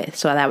transfer with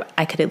so that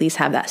I could at least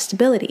have that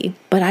stability.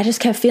 But I just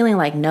kept feeling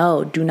like,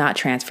 no, do not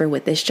transfer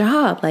with this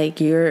job. Like,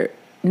 we're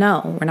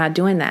not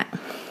doing that.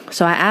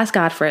 So I asked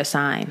God for a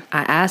sign.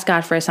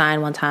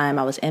 One time.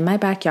 I was in my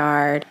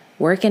backyard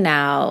working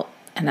out,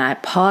 and I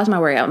paused my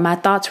workout. My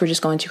thoughts were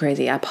just going too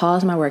crazy. I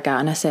paused my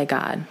workout and I said,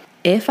 God,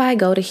 if I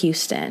go to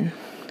Houston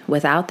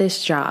without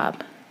this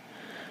job,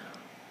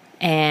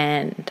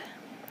 and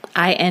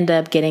I end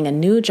up getting a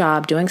new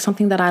job doing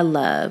something that I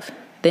love,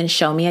 then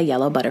show me a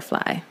yellow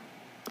butterfly.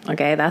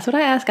 Okay, that's what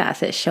I asked God. I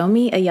said, show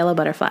me a yellow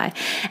butterfly.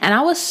 And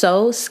I was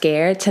so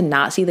scared to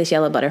not see this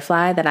yellow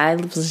butterfly that I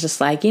was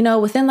just like,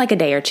 within like a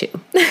day or two.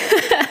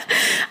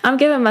 I'm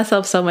giving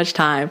myself so much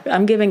time.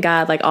 I'm giving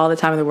God like all the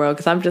time in the world,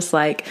 because I'm just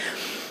like,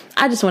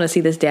 I just want to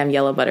see this damn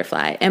yellow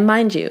butterfly. And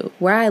mind you,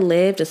 where I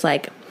lived, it's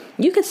like,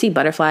 you could see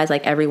butterflies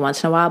like every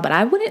once in a while, but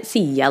I wouldn't see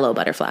yellow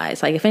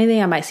butterflies. Like, if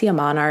anything, I might see a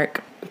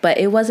monarch, but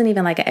it wasn't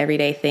even like an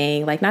everyday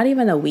thing, like not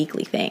even a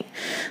weekly thing.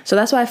 So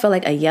that's why I feel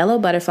like a yellow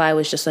butterfly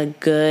was just a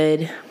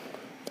good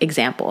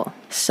example.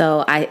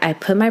 So I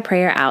put my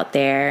prayer out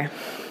there,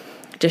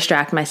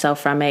 distract myself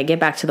from it, get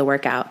back to the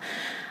workout.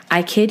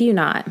 I kid you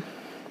not.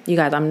 You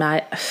guys,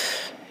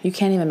 you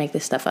can't even make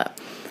this stuff up.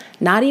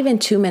 Not even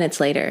 2 minutes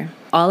later,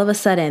 all of a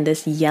sudden,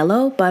 this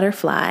yellow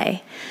butterfly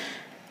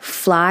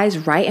flies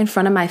right in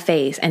front of my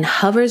face and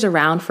hovers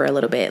around for a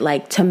little bit,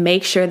 like to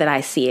make sure that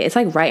I see it. It's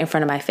like right in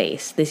front of my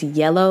face, this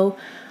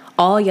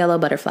all yellow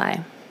butterfly,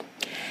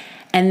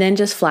 and then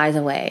just flies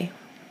away.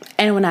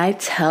 And when I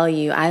tell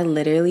you, I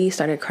literally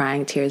started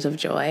crying tears of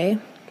joy.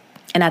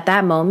 And at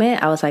that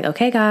moment, I was like,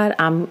 okay, God,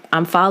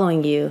 I'm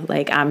following you.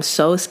 Like, I'm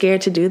so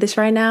scared to do this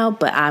right now,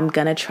 but I'm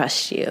gonna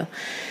trust you.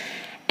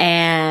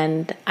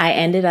 And I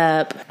ended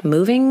up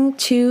moving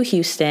to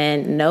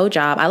Houston, no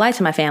job. I lied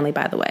to my family,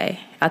 by the way.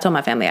 I told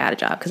my family I had a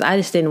job because I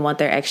just didn't want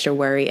their extra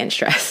worry and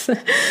stress.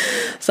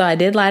 So I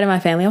did lie to my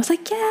family. I was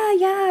like, yeah,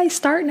 I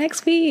start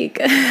next week.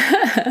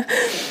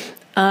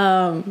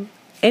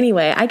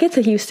 Anyway, I get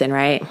to Houston,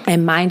 right?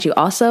 And mind you,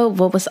 also,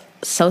 what was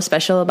so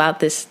special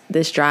about this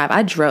drive,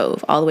 I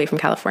drove all the way from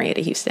California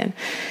to Houston,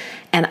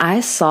 and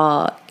I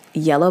saw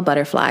yellow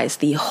butterflies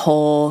the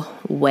whole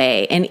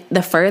way. And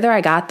the further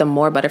I got, the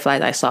more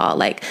butterflies I saw.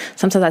 Like,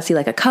 sometimes I'd see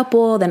like a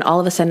couple, then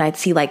all of a sudden I'd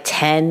see like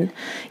 10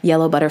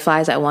 yellow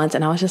butterflies at once.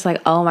 And I was just like,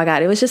 oh my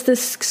God, it was just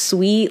this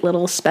sweet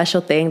little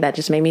special thing that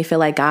just made me feel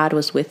like God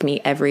was with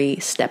me every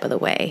step of the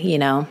way,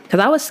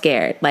 because I was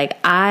scared. Like,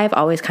 I've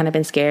always kind of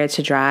been scared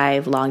to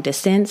drive long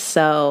distance.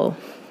 So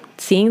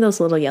seeing those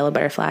little yellow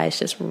butterflies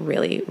just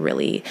really,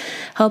 really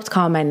helped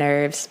calm my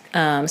nerves.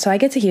 So I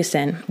get to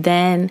Houston.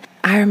 Then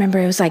I remember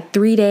it was like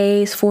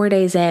 4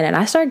 days in, and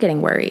I started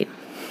getting worried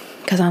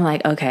because I'm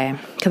like, okay,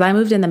 because I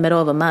moved in the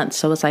middle of a month.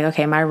 So it's like,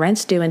 okay, my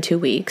rent's due in 2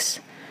 weeks.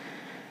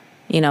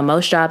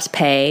 Most jobs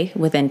pay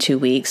within 2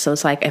 weeks. So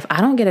it's like, if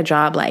I don't get a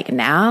job like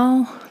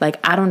now, like,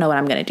 I don't know what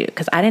I'm going to do,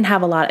 because I didn't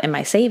have a lot in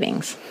my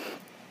savings.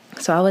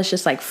 So I was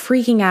just like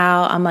freaking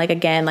out. I'm like,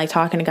 again, like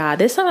talking to God.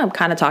 This time I'm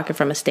kind of talking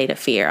from a state of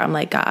fear. I'm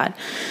like, God,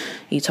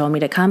 you told me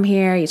to come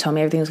here. You told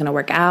me everything was going to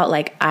work out.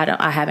 Like,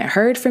 I haven't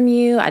heard from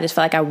you. I just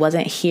felt like I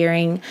wasn't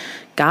hearing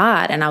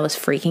God, and I was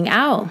freaking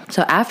out.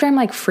 So after I'm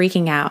like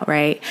freaking out,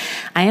 right,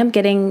 I am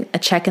getting a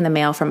check in the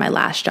mail from my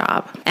last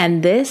job.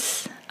 And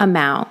this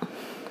amount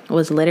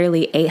was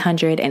literally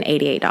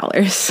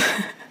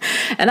 $888.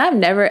 And I've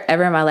never,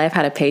 ever in my life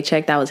had a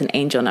paycheck that was an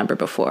angel number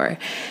before.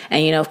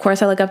 And, of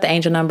course I look up the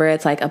angel number.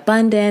 It's like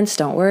abundance.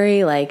 Don't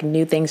worry. Like,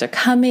 new things are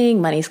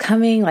coming. Money's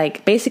coming.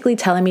 Like, basically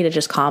telling me to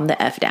just calm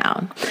the F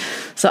down.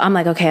 So I'm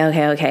like,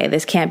 okay.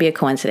 This can't be a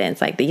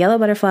coincidence. Like, the yellow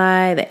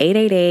butterfly, the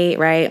 888,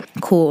 right?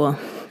 Cool.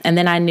 And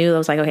then I knew, I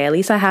was like, okay, at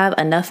least I have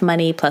enough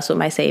money plus with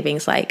my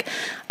savings. Like,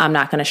 I'm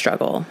not going to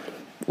struggle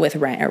with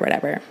rent or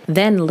whatever.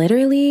 Then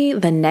literally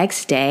the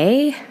next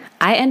day,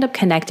 I end up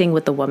connecting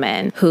with the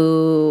woman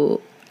who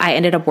I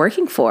ended up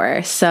working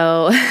for.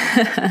 So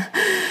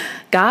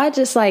God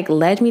just like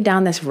led me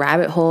down this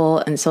rabbit hole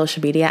in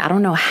social media. I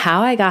don't know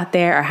how I got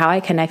there or how I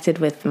connected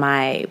with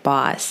my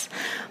boss,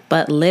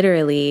 But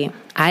literally,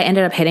 I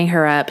ended up hitting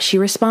her up. She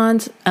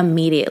responds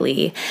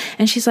immediately.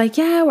 And she's like,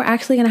 yeah, we're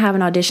actually going to have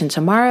an audition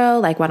tomorrow.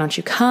 Like, why don't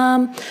you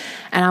come?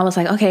 And I was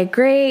like, okay,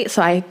 great.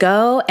 So I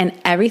go and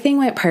everything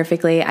went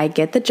perfectly. I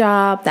get the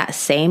job that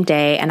same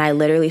day and I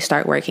literally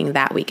start working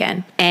that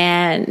weekend.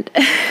 And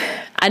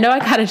I know I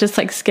kind of just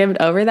like skimmed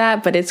over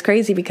that, but it's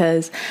crazy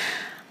because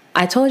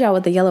I told y'all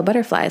with the yellow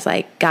butterflies,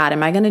 like, God,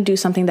 am I going to do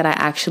something that I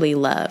actually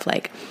love?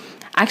 Like,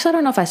 actually, I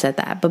don't know if I said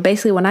that, but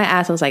basically when I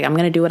asked, I was like, I'm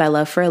going to do what I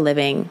love for a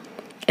living.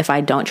 If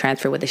I don't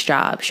transfer with this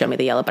job, show me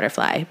the yellow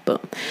butterfly. Boom.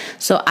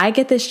 So I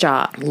get this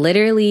job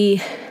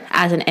literally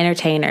as an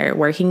entertainer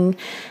working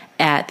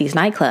at these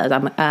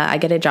nightclubs. I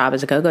get a job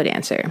as a go-go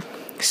dancer.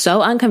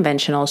 So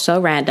unconventional,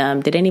 so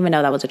random. Didn't even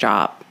know that was a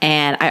job.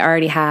 And I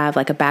already have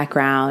like a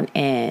background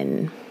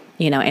in,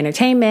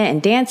 entertainment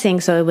and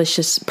dancing. So it was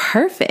just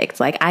perfect.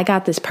 Like I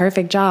got this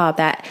perfect job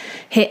that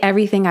hit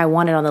everything I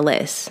wanted on the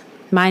list.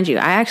 Mind you,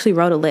 I actually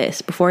wrote a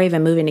list before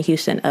even moving to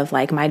Houston of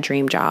like my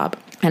dream job.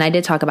 And I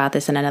did talk about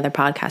this in another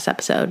podcast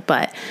episode,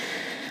 but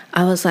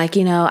I was like,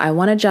 I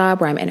want a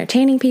job where I'm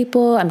entertaining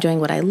people. I'm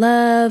doing what I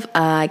love.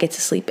 I get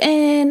to sleep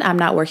in. I'm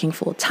not working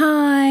full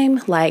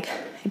time, like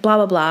blah,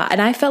 blah, blah.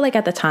 And I felt like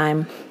at the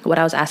time, what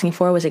I was asking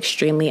for was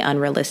extremely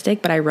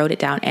unrealistic, but I wrote it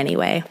down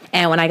anyway.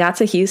 And when I got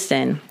to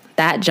Houston,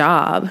 that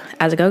job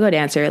as a go-go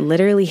dancer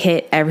literally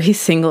hit every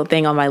single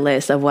thing on my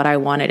list of what I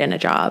wanted in a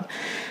job.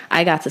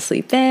 I got to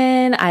sleep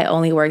in. I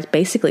only worked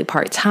basically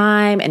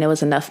part-time and it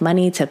was enough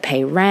money to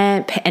pay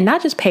rent and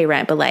not just pay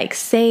rent, but like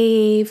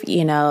save,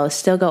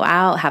 still go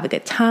out, have a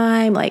good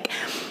time. Like,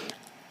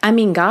 I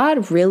mean,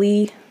 God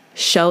really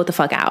showed the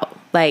fuck out.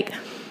 Like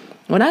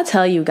when I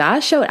tell you God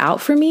showed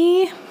out for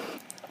me,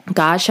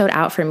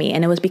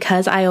 and it was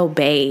because I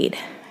obeyed.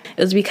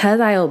 It was because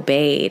I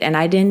obeyed and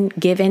I didn't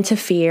give in to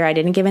fear. I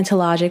didn't give in to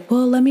logic.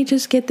 Well, let me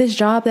just get this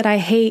job that I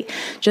hate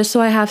just so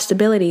I have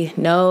stability.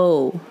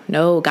 No,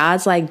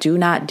 God's like, do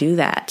not do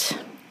that.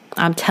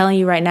 I'm telling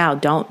you right now,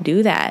 don't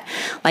do that.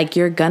 Like,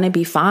 you're going to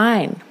be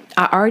fine.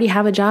 I already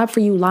have a job for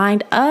you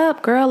lined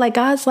up, girl. Like,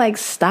 God's like,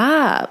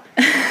 stop.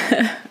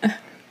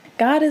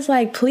 God is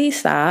like, please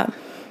stop.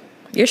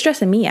 You're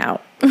stressing me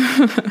out.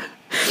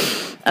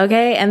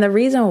 Okay. And the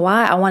reason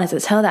why I wanted to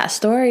tell that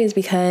story is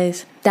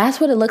because that's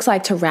what it looks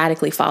like to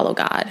radically follow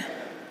God.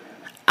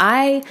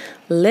 I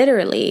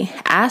literally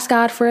asked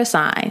God for a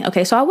sign.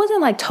 Okay. So I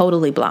wasn't like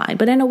totally blind,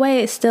 but in a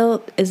way it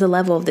still is a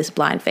level of this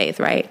blind faith,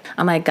 right?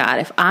 I'm like, God,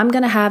 if I'm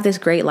going to have this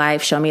great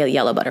life, show me a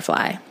yellow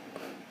butterfly.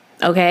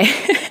 Okay.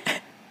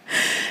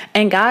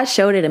 And God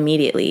showed it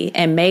immediately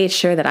and made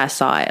sure that I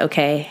saw it,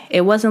 okay?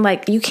 It wasn't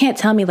like, you can't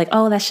tell me like,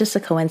 oh, that's just a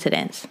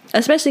coincidence.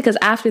 Especially because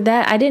after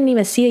that, I didn't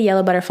even see a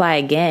yellow butterfly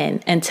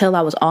again until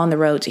I was on the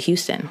road to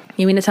Houston.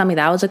 You mean to tell me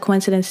that was a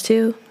coincidence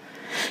too?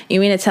 You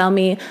mean to tell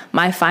me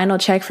my final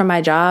check from my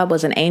job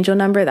was an angel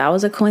number? That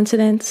was a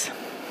coincidence?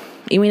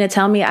 You mean to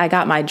tell me I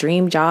got my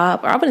dream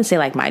job? Or I wouldn't say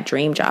like my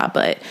dream job,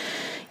 but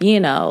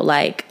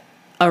like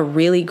a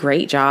really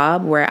great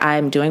job where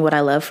I'm doing what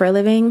I love for a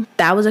living.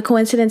 That was a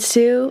coincidence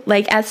too.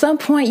 Like at some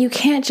point you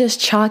can't just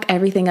chalk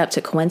everything up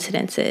to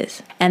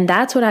coincidences. And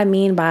that's what I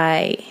mean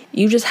by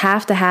you just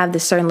have to have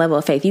this certain level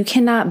of faith. You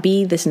cannot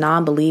be this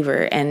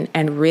non-believer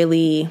and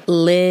really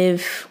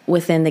live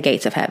within the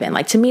gates of heaven.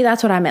 Like to me,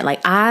 that's what I meant.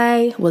 Like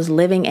I was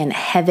living in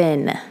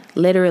heaven,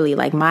 literally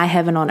like my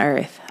heaven on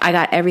earth. I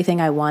got everything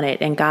I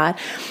wanted and God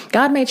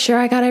made sure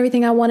I got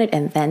everything I wanted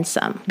and then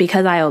some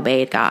because I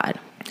obeyed God.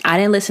 I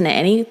didn't listen to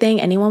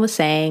anything anyone was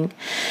saying.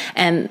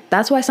 And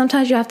that's why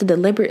sometimes you have to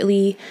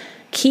deliberately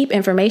keep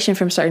information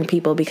from certain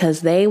people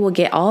because they will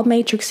get all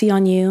matrixy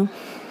on you.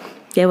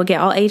 They will get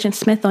all Agent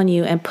Smith on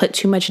you and put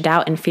too much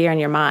doubt and fear in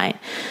your mind.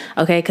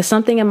 Okay, because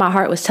something in my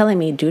heart was telling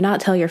me, do not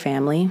tell your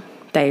family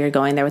that you're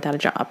going there without a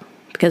job.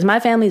 Because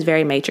my family is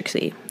very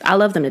matrixy. I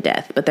love them to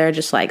death, but they're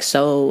just like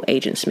so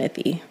Agent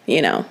Smithy,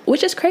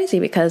 which is crazy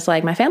because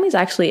like my family's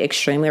actually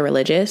extremely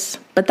religious,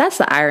 but that's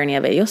the irony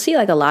of it. You'll see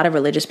like a lot of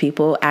religious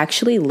people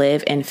actually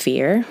live in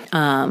fear.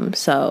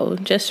 So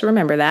just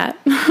remember that,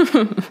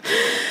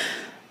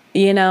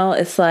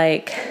 it's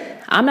like,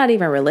 I'm not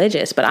even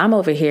religious, but I'm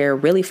over here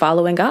really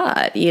following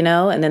God,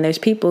 and then there's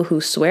people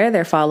who swear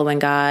they're following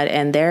God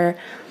and they're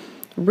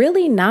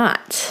really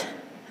not.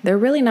 They're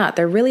really not.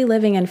 They're really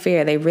living in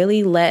fear. They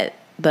really let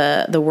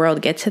the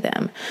world get to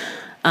them.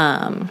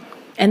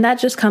 And that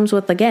just comes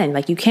with, again,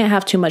 like you can't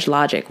have too much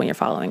logic when you're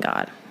following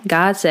God.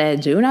 God said,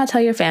 do not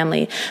tell your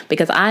family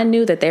because I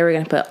knew that they were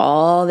going to put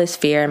all this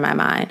fear in my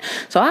mind.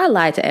 So I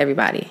lied to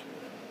everybody.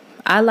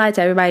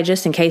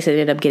 Just in case it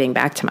ended up getting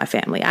back to my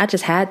family. I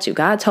just had to.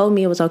 God told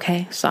me it was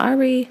okay.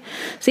 Sorry.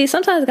 See,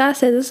 sometimes God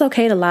says it's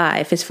okay to lie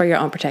if it's for your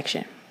own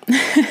protection.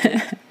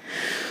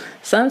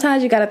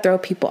 Sometimes you got to throw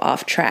people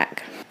off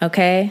track.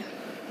 Okay.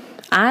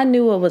 I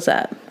knew what was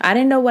up. I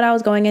didn't know what I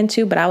was going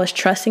into, but I was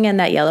trusting in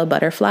that yellow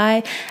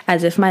butterfly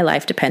as if my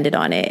life depended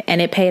on it,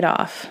 and it paid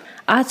off.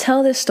 I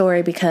tell this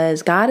story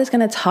because God is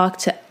going to talk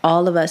to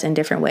all of us in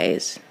different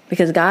ways.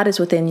 because God is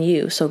within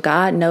you. So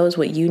God knows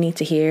what you need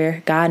to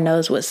hear. God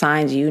knows what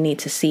signs you need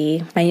to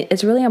see. And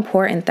it's really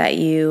important that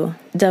you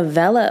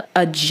develop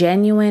a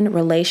genuine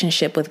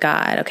relationship with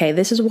God. Okay,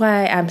 this is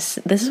why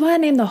I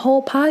named the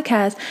whole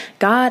podcast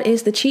God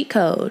is the cheat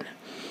code.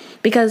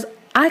 Because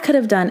I could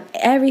have done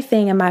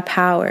everything in my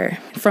power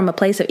from a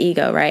place of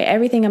ego, right?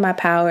 Everything in my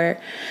power,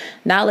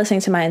 not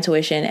listening to my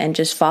intuition and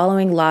just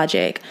following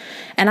logic.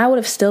 And I would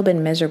have still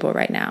been miserable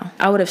right now.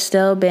 I would have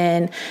still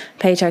been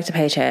paycheck to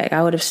paycheck.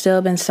 I would have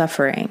still been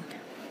suffering.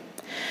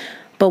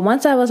 But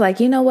once I was like,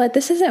 you know what?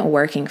 This isn't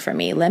working for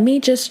me. Let me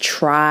just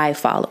try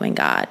following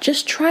God.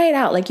 Just try it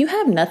out. Like, you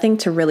have nothing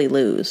to really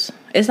lose.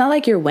 It's not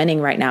like you're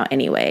winning right now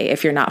anyway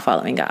if you're not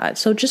following God.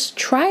 So just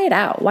try it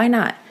out. Why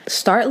not?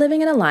 Start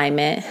living in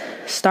alignment,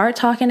 start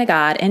talking to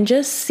God, and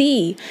just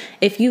see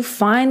if you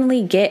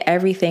finally get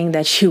everything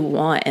that you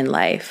want in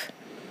life.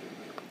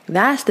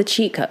 That's the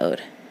cheat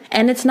code.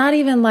 And it's not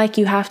even like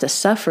you have to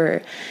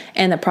suffer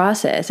in the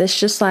process. It's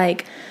just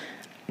like,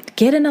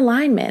 get in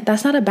alignment.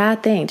 That's not a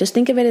bad thing. Just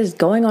think of it as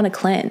going on a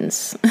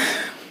cleanse.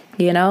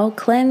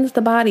 Cleanse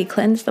the body,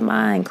 cleanse the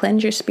mind,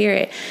 cleanse your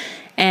spirit.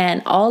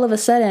 And all of a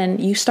sudden,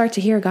 you start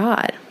to hear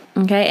God.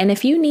 Okay. And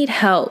if you need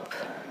help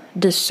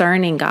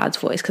discerning God's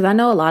voice, because I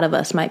know a lot of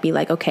us might be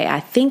like, okay,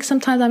 I think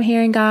sometimes I'm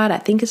hearing God. I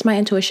think it's my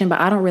intuition,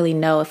 but I don't really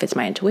know if it's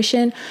my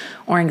intuition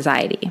or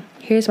anxiety.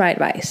 Here's my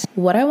advice.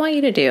 What I want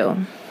you to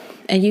do,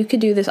 and you could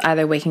do this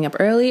either waking up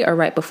early or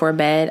right before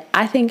bed.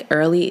 I think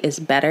early is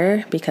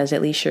better because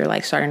at least you're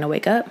like starting to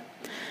wake up,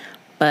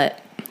 but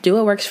do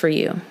what works for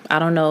you. I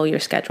don't know your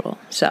schedule.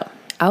 So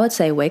I would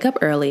say wake up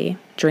early,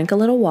 drink a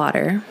little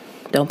water.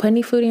 Don't put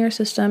any food in your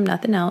system,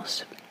 nothing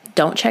else.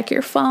 Don't check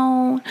your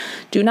phone.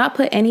 Do not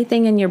put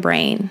anything in your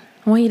brain.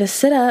 I want you to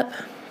sit up,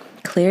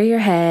 clear your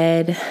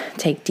head,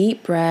 take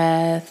deep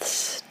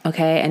breaths,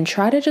 okay? And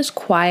try to just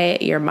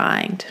quiet your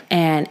mind.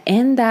 And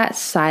in that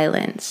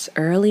silence,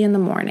 early in the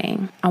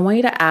morning, I want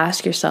you to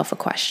ask yourself a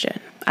question,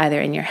 either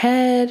in your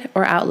head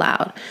or out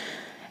loud.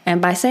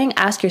 And by saying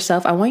ask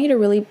yourself, I want you to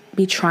really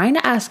be trying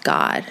to ask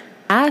God.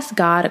 Ask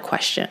God a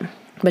question,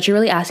 but you're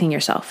really asking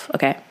yourself,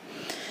 okay?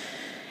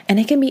 And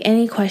it can be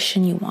any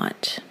question you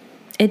want.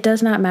 It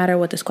does not matter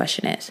what this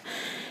question is.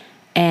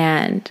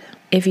 And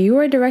if you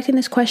are directing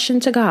this question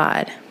to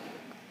God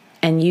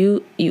and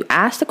you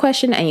ask the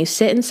question and you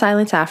sit in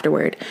silence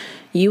afterward,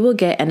 you will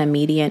get an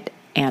immediate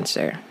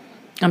answer.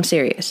 I'm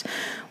serious.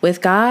 With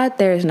God,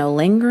 there is no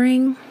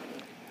lingering.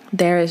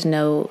 There is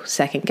no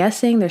second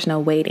guessing. There's no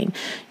waiting.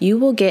 You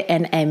will get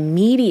an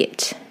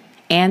immediate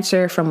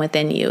answer from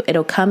within you.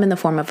 It'll come in the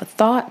form of a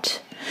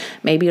thought.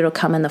 Maybe it'll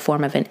come in the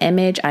form of an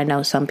image. I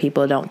know some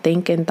people don't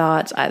think in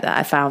thoughts.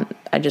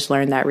 I just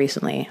learned that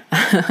recently.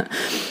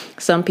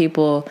 Some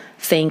people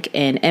think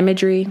in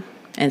imagery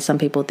and some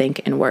people think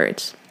in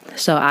words.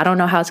 So I don't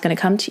know how it's going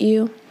to come to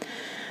you,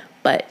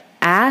 but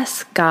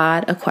ask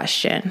God a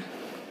question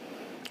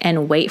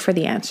and wait for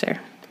the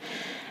answer.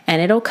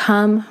 And it'll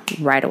come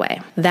right away.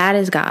 That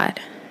is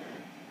God.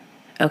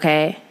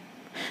 Okay?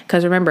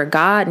 Because remember,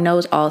 God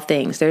knows all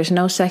things. There's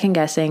no second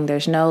guessing.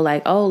 There's no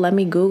like, oh, let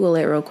me Google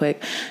it real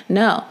quick.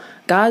 No,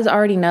 God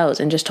already knows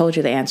and just told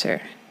you the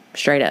answer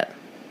straight up.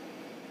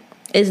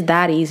 It's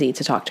that easy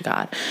to talk to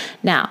God.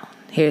 Now,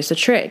 here's the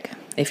trick.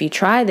 If you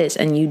try this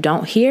and you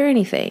don't hear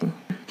anything,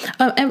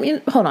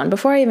 hold on.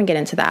 Before I even get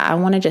into that, I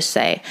want to just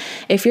say,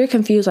 if you're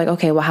confused, like,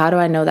 okay, well, how do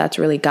I know that's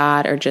really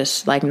God or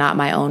just like not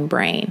my own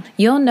brain?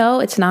 You'll know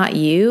it's not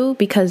you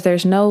because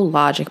there's no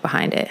logic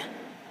behind it.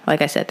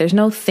 Like I said, there's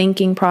no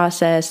thinking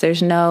process.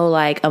 There's no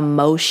like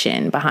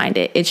emotion behind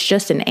it. It's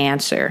just an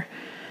answer.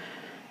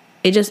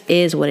 It just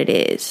is what it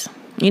is.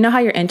 You know how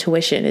your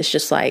intuition is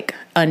just like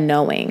a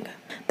knowing.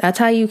 That's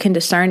how you can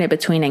discern it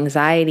between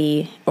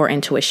anxiety or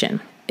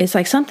intuition. It's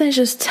like something's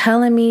just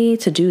telling me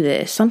to do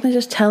this. Something's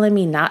just telling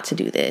me not to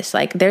do this.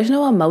 Like there's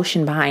no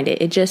emotion behind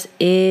it. It just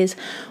is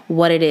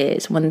what it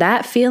is. When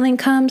that feeling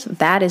comes,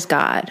 that is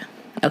God.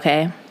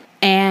 Okay?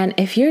 And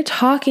if you're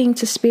talking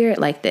to spirit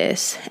like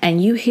this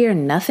and you hear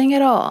nothing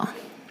at all,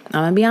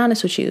 I'm going to be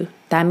honest with you,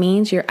 that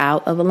means you're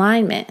out of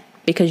alignment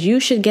because you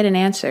should get an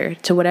answer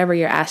to whatever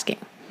you're asking.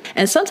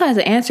 And sometimes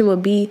the answer will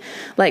be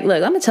like,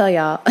 look, I'm going to tell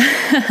y'all,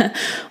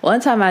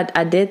 one time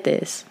I did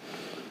this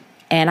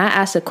and I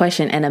asked a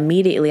question and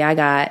immediately I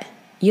got,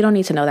 you don't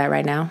need to know that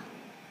right now.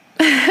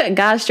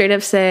 God straight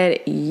up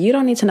said, you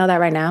don't need to know that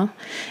right now.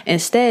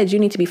 Instead, you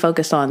need to be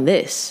focused on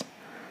this.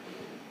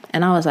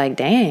 And I was like,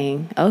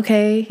 dang,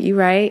 okay, you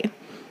right.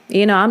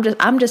 You know,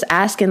 I'm just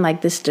asking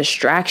like this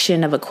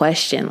distraction of a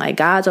question. Like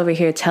God's over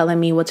here telling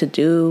me what to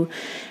do.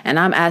 And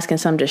I'm asking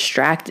some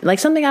like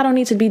something I don't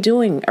need to be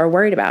doing or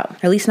worried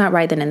about, at least not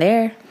right then and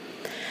there.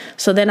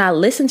 So then I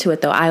listened to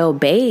it though. I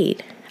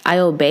obeyed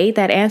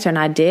that answer and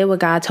I did what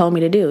God told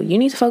me to do. You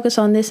need to focus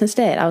on this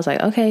instead. I was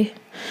like, okay,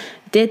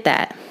 did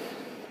that.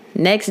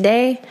 Next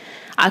day,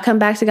 I come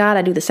back to God.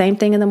 I do the same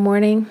thing in the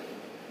morning.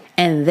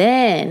 And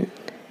then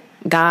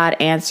God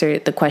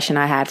answered the question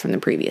I had from the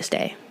previous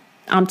day.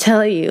 I'm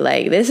telling you,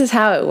 like, this is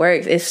how it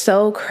works. It's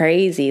so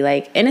crazy.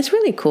 Like, and it's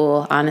really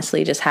cool,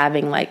 honestly, just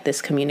having like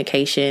this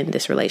communication,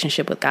 this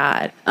relationship with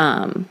God.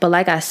 But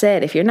like I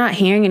said, if you're not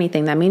hearing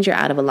anything, that means you're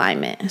out of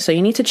alignment. So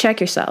you need to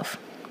check yourself.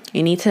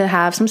 You need to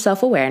have some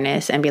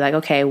self-awareness and be like,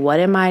 okay,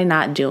 what am I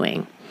not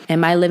doing?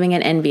 Am I living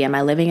in envy? Am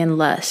I living in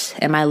lust?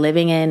 Am I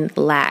living in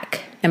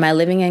lack? Am I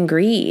living in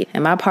greed?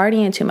 Am I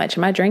partying too much?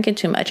 Am I drinking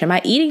too much? Am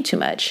I eating too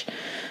much?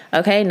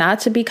 Okay, not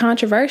to be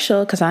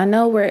controversial, because I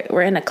know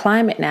we're in a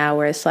climate now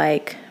where it's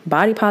like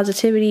body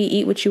positivity,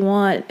 eat what you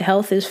want,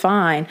 health is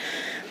fine.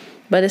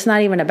 But it's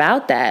not even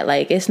about that.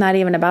 Like, it's not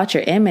even about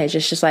your image.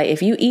 It's just like,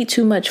 if you eat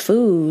too much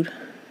food,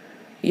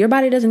 your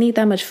body doesn't need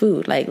that much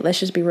food. Like, let's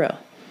just be real.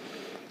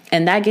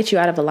 And that gets you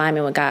out of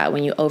alignment with God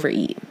when you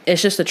overeat.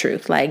 It's just the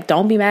truth. Like,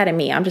 don't be mad at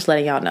me. I'm just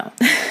letting y'all know.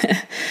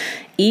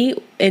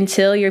 Eat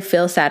until you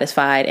feel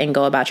satisfied and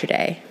go about your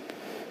day.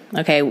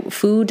 Okay,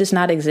 food does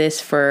not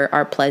exist for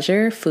our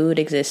pleasure. Food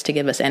exists to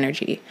give us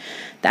energy.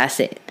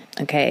 That's it.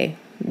 Okay,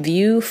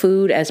 view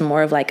food as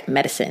more of like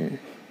medicine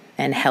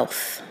and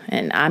health.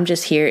 And I'm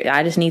just here.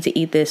 I just need to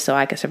eat this so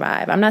I can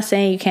survive. I'm not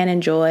saying you can't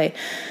enjoy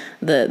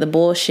the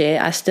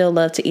bullshit. I still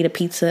love to eat a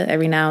pizza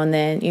every now and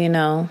then, you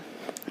know.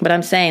 But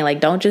I'm saying,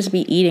 like, don't just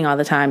be eating all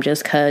the time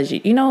just because,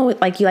 you know,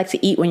 like you like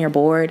to eat when you're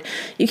bored.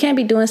 You can't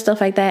be doing stuff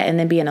like that and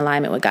then be in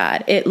alignment with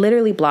God. It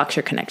literally blocks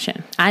your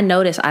connection.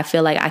 I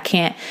feel like I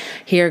can't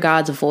hear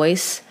God's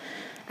voice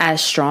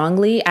as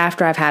strongly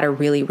after I've had a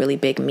really, really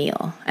big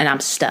meal and I'm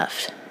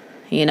stuffed.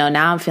 You know,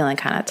 now I'm feeling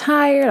kind of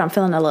tired. I'm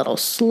feeling a little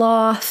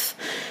sloth.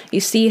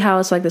 You see how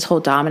it's like this whole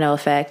domino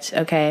effect.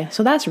 Okay,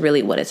 so that's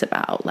really what it's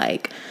about.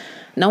 Like,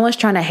 no one's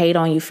trying to hate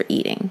on you for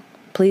eating.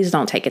 Please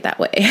don't take it that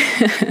way.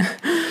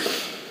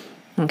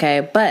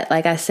 Okay, but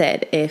like I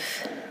said,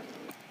 if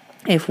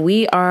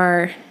we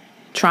are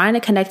trying to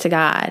connect to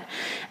God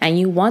and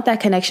you want that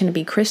connection to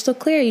be crystal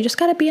clear, you just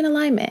got to be in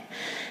alignment.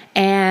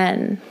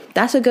 And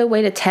that's a good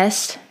way to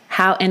test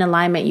how in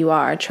alignment you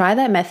are. Try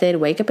that method.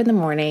 Wake up in the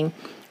morning,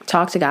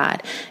 talk to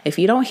God. If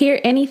you don't hear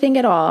anything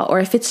at all,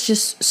 or if it's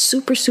just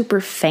super,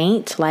 super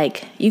faint,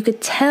 like you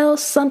could tell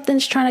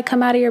something's trying to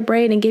come out of your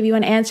brain and give you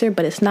an answer,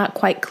 but it's not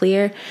quite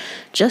clear,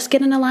 just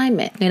get in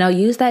alignment. You know,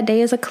 use that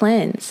day as a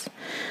cleanse.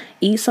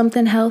 Eat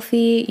something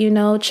healthy, you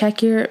know,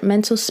 check your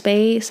mental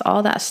space,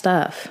 all that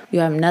stuff. You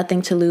have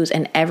nothing to lose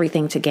and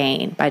everything to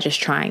gain by just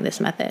trying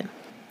this method.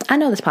 I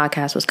know this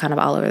podcast was kind of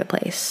all over the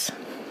place,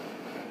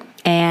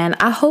 and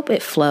I hope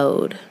it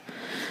flowed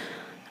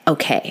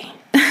okay.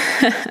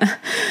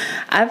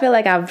 I feel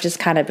like I've just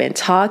kind of been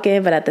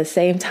talking, but at the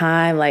same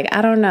time, like,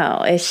 I don't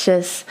know. It's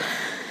just,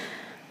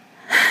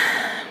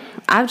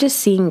 I've just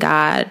seen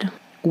God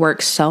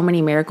work so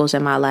many miracles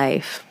in my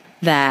life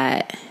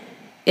that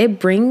it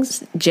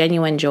brings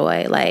genuine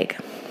joy. Like,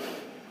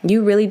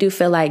 you really do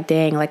feel like,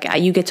 dang, like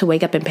you get to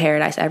wake up in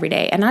paradise every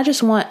day. And I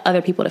just want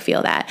other people to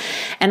feel that.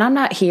 And I'm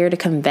not here to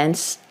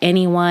convince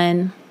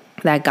anyone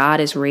that God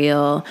is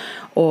real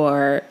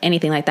or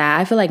anything like that.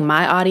 I feel like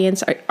my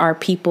audience are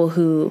people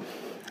who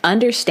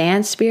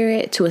understand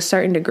spirit to a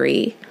certain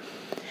degree.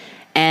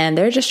 And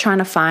they're just trying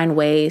to find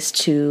ways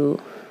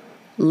to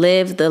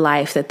live the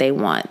life that they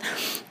want,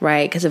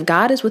 right? Because if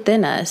God is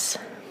within us,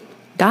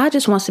 God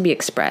just wants to be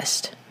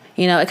expressed.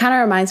 You know, it kind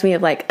of reminds me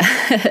of like,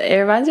 it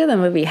reminds me of the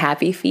movie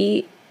Happy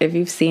Feet. If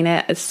you've seen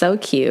it, it's so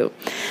cute.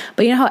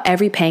 But you know how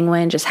every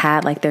penguin just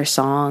had like their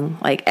song?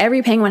 Like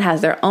every penguin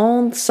has their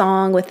own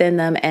song within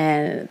them,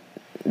 and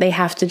they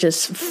have to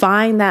just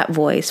find that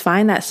voice,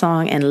 find that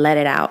song and let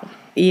it out,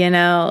 you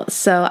know?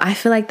 So I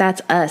feel like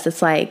that's us.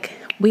 It's like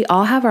we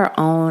all have our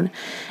own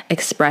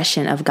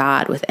expression of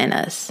God within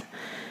us.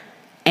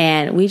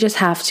 And we just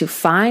have to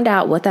find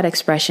out what that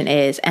expression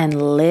is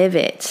and live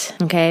it,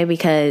 okay?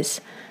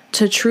 Because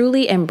to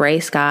truly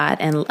embrace God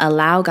and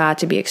allow God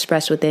to be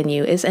expressed within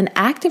you is an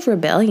act of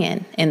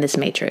rebellion in this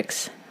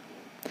matrix.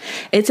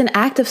 It's an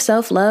act of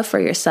self-love for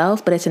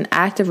yourself, but it's an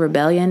act of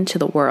rebellion to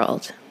the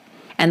world.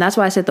 And that's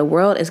why I said the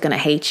world is going to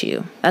hate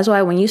you. That's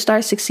why when you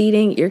start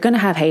succeeding, you're going to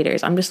have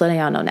haters. I'm just letting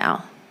y'all know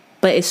now.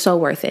 But it's so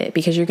worth it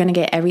because you're going to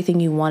get everything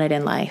you wanted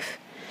in life.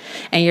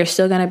 And you're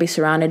still going to be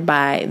surrounded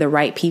by the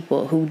right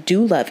people who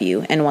do love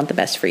you and want the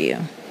best for you.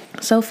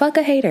 So fuck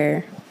a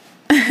hater.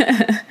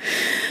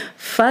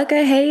 Fuck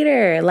a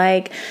hater.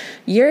 Like,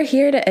 you're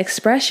here to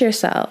express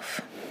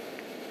yourself.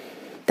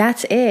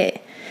 That's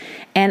it.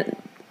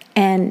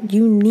 And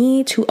you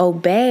need to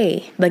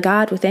obey the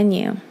God within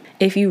you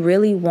if you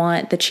really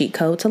want the cheat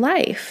code to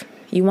life.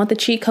 You want the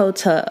cheat code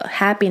to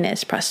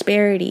happiness,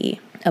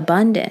 prosperity,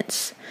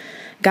 abundance.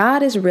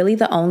 God is really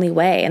the only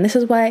way. And this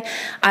is why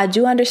I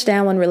do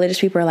understand when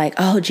religious people are like,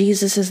 oh,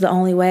 Jesus is the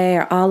only way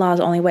or Allah is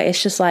the only way.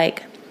 It's just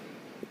like,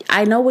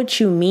 I know what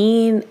you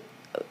mean.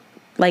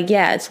 Like,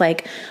 yeah, it's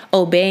like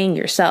obeying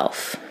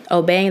yourself,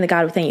 obeying the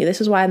God within you.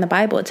 This is why in the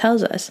Bible it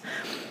tells us,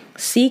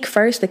 seek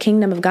first the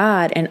kingdom of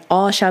God and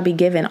all shall be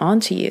given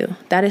unto you.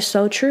 That is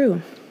so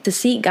true. To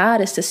seek God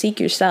is to seek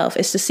yourself.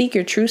 It's to seek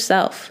your true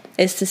self.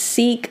 It's to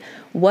seek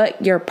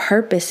what your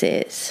purpose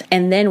is.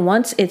 And then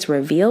once it's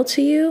revealed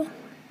to you,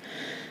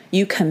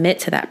 you commit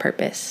to that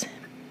purpose.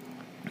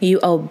 You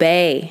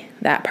obey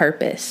that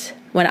purpose.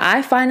 When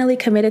I finally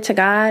committed to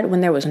God, when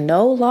there was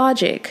no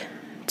logic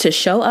to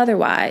show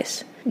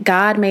otherwise,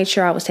 God made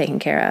sure I was taken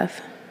care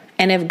of.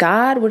 And if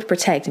God would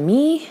protect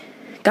me,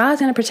 God's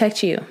going to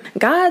protect you.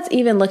 God's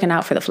even looking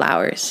out for the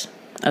flowers.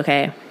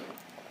 Okay.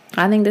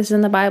 I think this is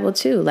in the Bible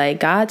too. Like,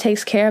 God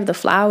takes care of the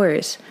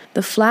flowers.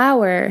 The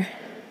flower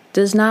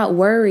does not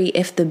worry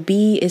if the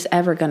bee is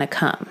ever going to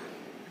come.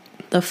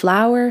 The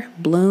flower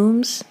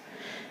blooms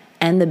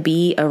and the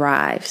bee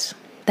arrives.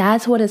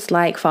 That's what it's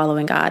like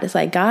following God. It's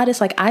like, God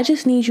is like, I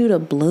just need you to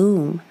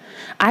bloom.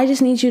 I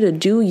just need you to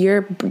do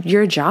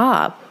your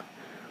job.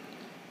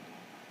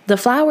 The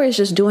flower is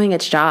just doing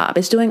its job.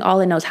 It's doing all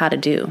it knows how to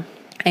do.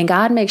 And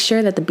God makes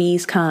sure that the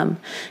bees come.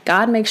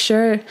 God makes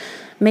sure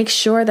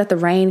that the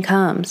rain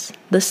comes,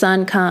 the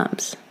sun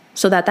comes,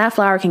 so that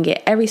flower can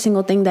get every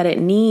single thing that it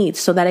needs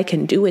so that it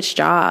can do its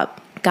job.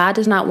 God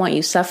does not want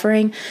you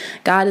suffering.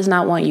 God does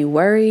not want you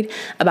worried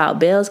about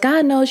bills.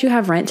 God knows you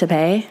have rent to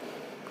pay.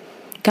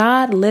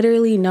 God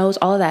literally knows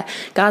all of that.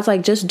 God's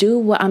like, just do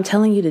what I'm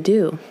telling you to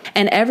do.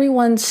 And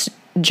everyone's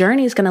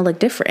journey is going to look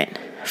different.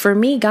 For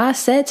me, God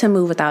said to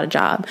move without a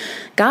job.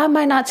 God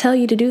might not tell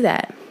you to do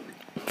that.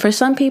 For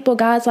some people,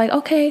 God's like,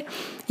 okay,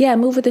 yeah,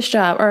 move with this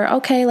job. Or,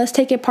 okay, let's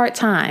take it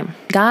part-time.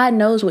 God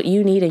knows what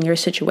you need in your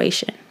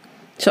situation.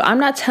 So I'm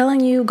not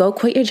telling you go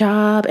quit your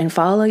job and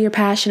follow your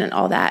passion and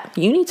all that.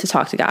 You need to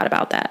talk to God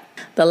about that.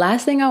 The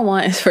last thing I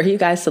want is for you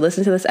guys to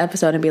listen to this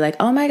episode and be like,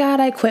 oh my God,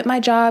 I quit my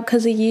job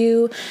because of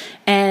you.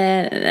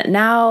 And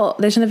now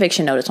there's an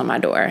eviction notice on my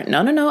door.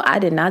 No, I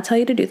did not tell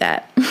you to do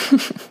that.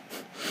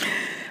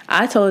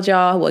 I told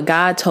y'all what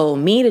God told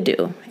me to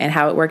do and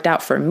how it worked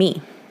out for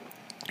me.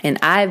 And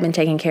I've been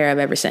taken care of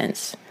ever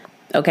since.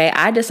 Okay,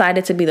 I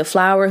decided to be the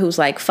flower who's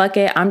like, fuck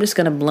it, I'm just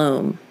going to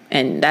bloom.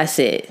 And that's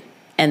it.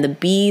 And the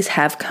bees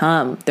have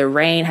come. The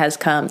rain has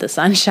come. The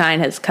sunshine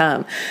has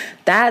come.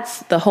 That's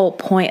the whole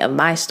point of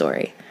my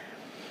story.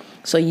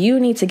 So you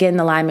need to get in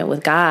alignment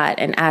with God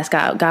and ask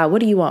God, what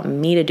do you want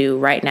me to do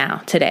right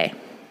now, today?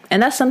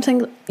 And that's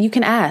something you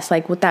can ask,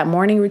 like with that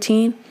morning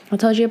routine I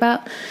told you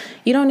about.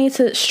 You don't need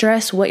to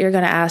stress what you're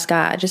going to ask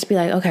God. Just be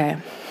like, okay,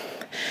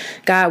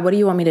 God, what do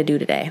you want me to do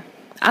today?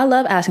 I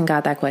love asking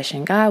God that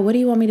question. God, what do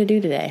you want me to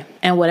do today?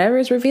 And whatever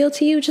is revealed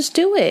to you, just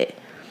do it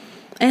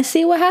and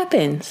see what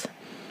happens.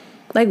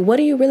 Like, what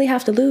do you really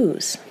have to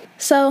lose?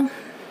 So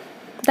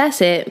that's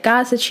it.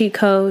 God's the cheat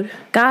code.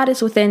 God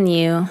is within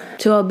you.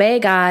 To obey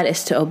God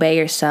is to obey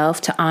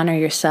yourself, to honor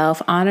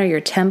yourself, honor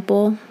your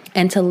temple,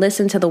 and to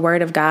listen to the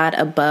word of God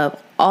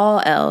above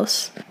all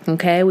else.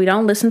 Okay? We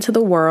don't listen to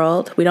the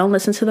world. We don't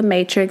listen to the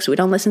Matrix. We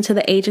don't listen to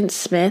the Agent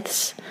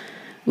Smiths.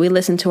 We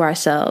listen to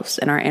ourselves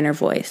and our inner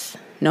voice,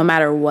 no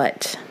matter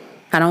what.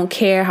 I don't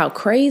care how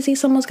crazy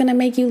someone's going to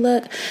make you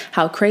look,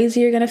 how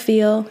crazy you're going to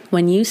feel.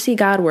 When you see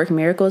God work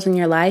miracles in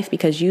your life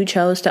because you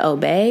chose to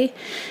obey,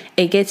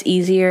 it gets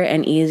easier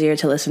and easier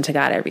to listen to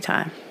God every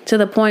time. To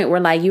the point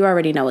where like you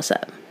already know what's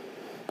up.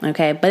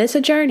 Okay, but it's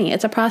a journey.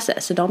 It's a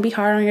process. So don't be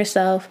hard on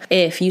yourself.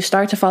 If you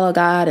start to follow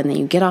God and then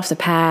you get off the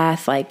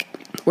path, like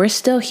we're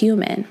still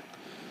human.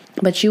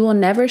 But you will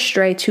never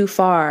stray too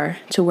far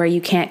to where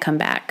you can't come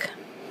back.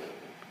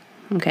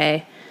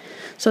 Okay,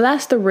 so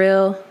that's the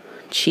real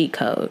cheat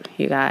code,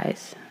 you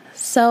guys.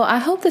 So I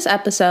hope this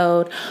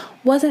episode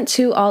wasn't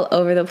too all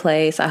over the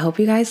place. I hope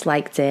you guys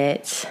liked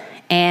it.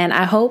 And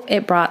I hope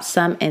it brought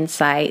some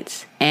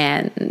insights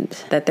and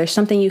that there's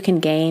something you can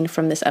gain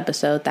from this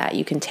episode that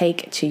you can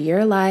take to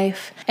your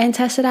life and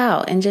test it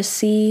out and just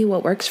see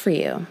what works for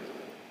you.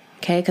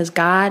 Okay, because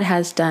God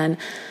has done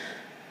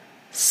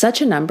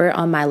such a number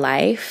on my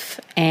life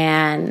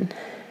and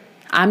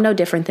I'm no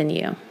different than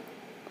you.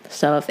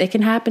 So if it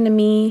can happen to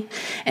me,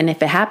 and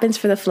if it happens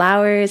for the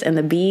flowers and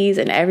the bees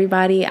and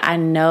everybody, I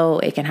know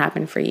it can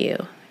happen for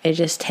you. It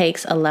just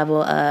takes a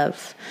level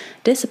of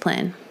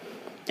discipline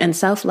and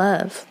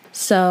self-love.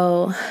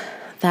 So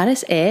that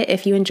is it.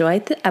 If you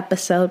enjoyed the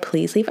episode,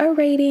 please leave a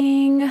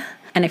rating.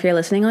 And if you're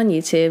listening on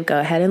YouTube, go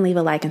ahead and leave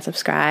a like and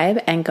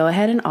subscribe. And go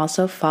ahead and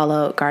also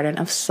follow Garden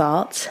of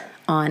Salt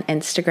on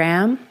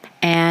Instagram.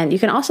 And you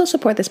can also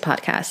support this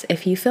podcast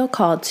if you feel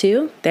called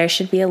to. There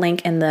should be a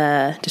link in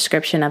the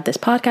description of this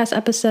podcast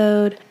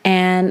episode,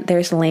 and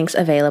there's links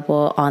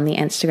available on the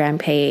Instagram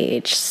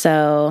page.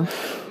 So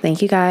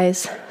thank you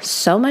guys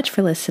so much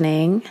for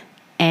listening,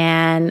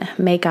 and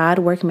may God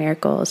work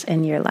miracles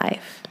in your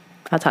life.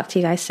 I'll talk to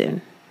you guys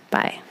soon.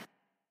 Bye.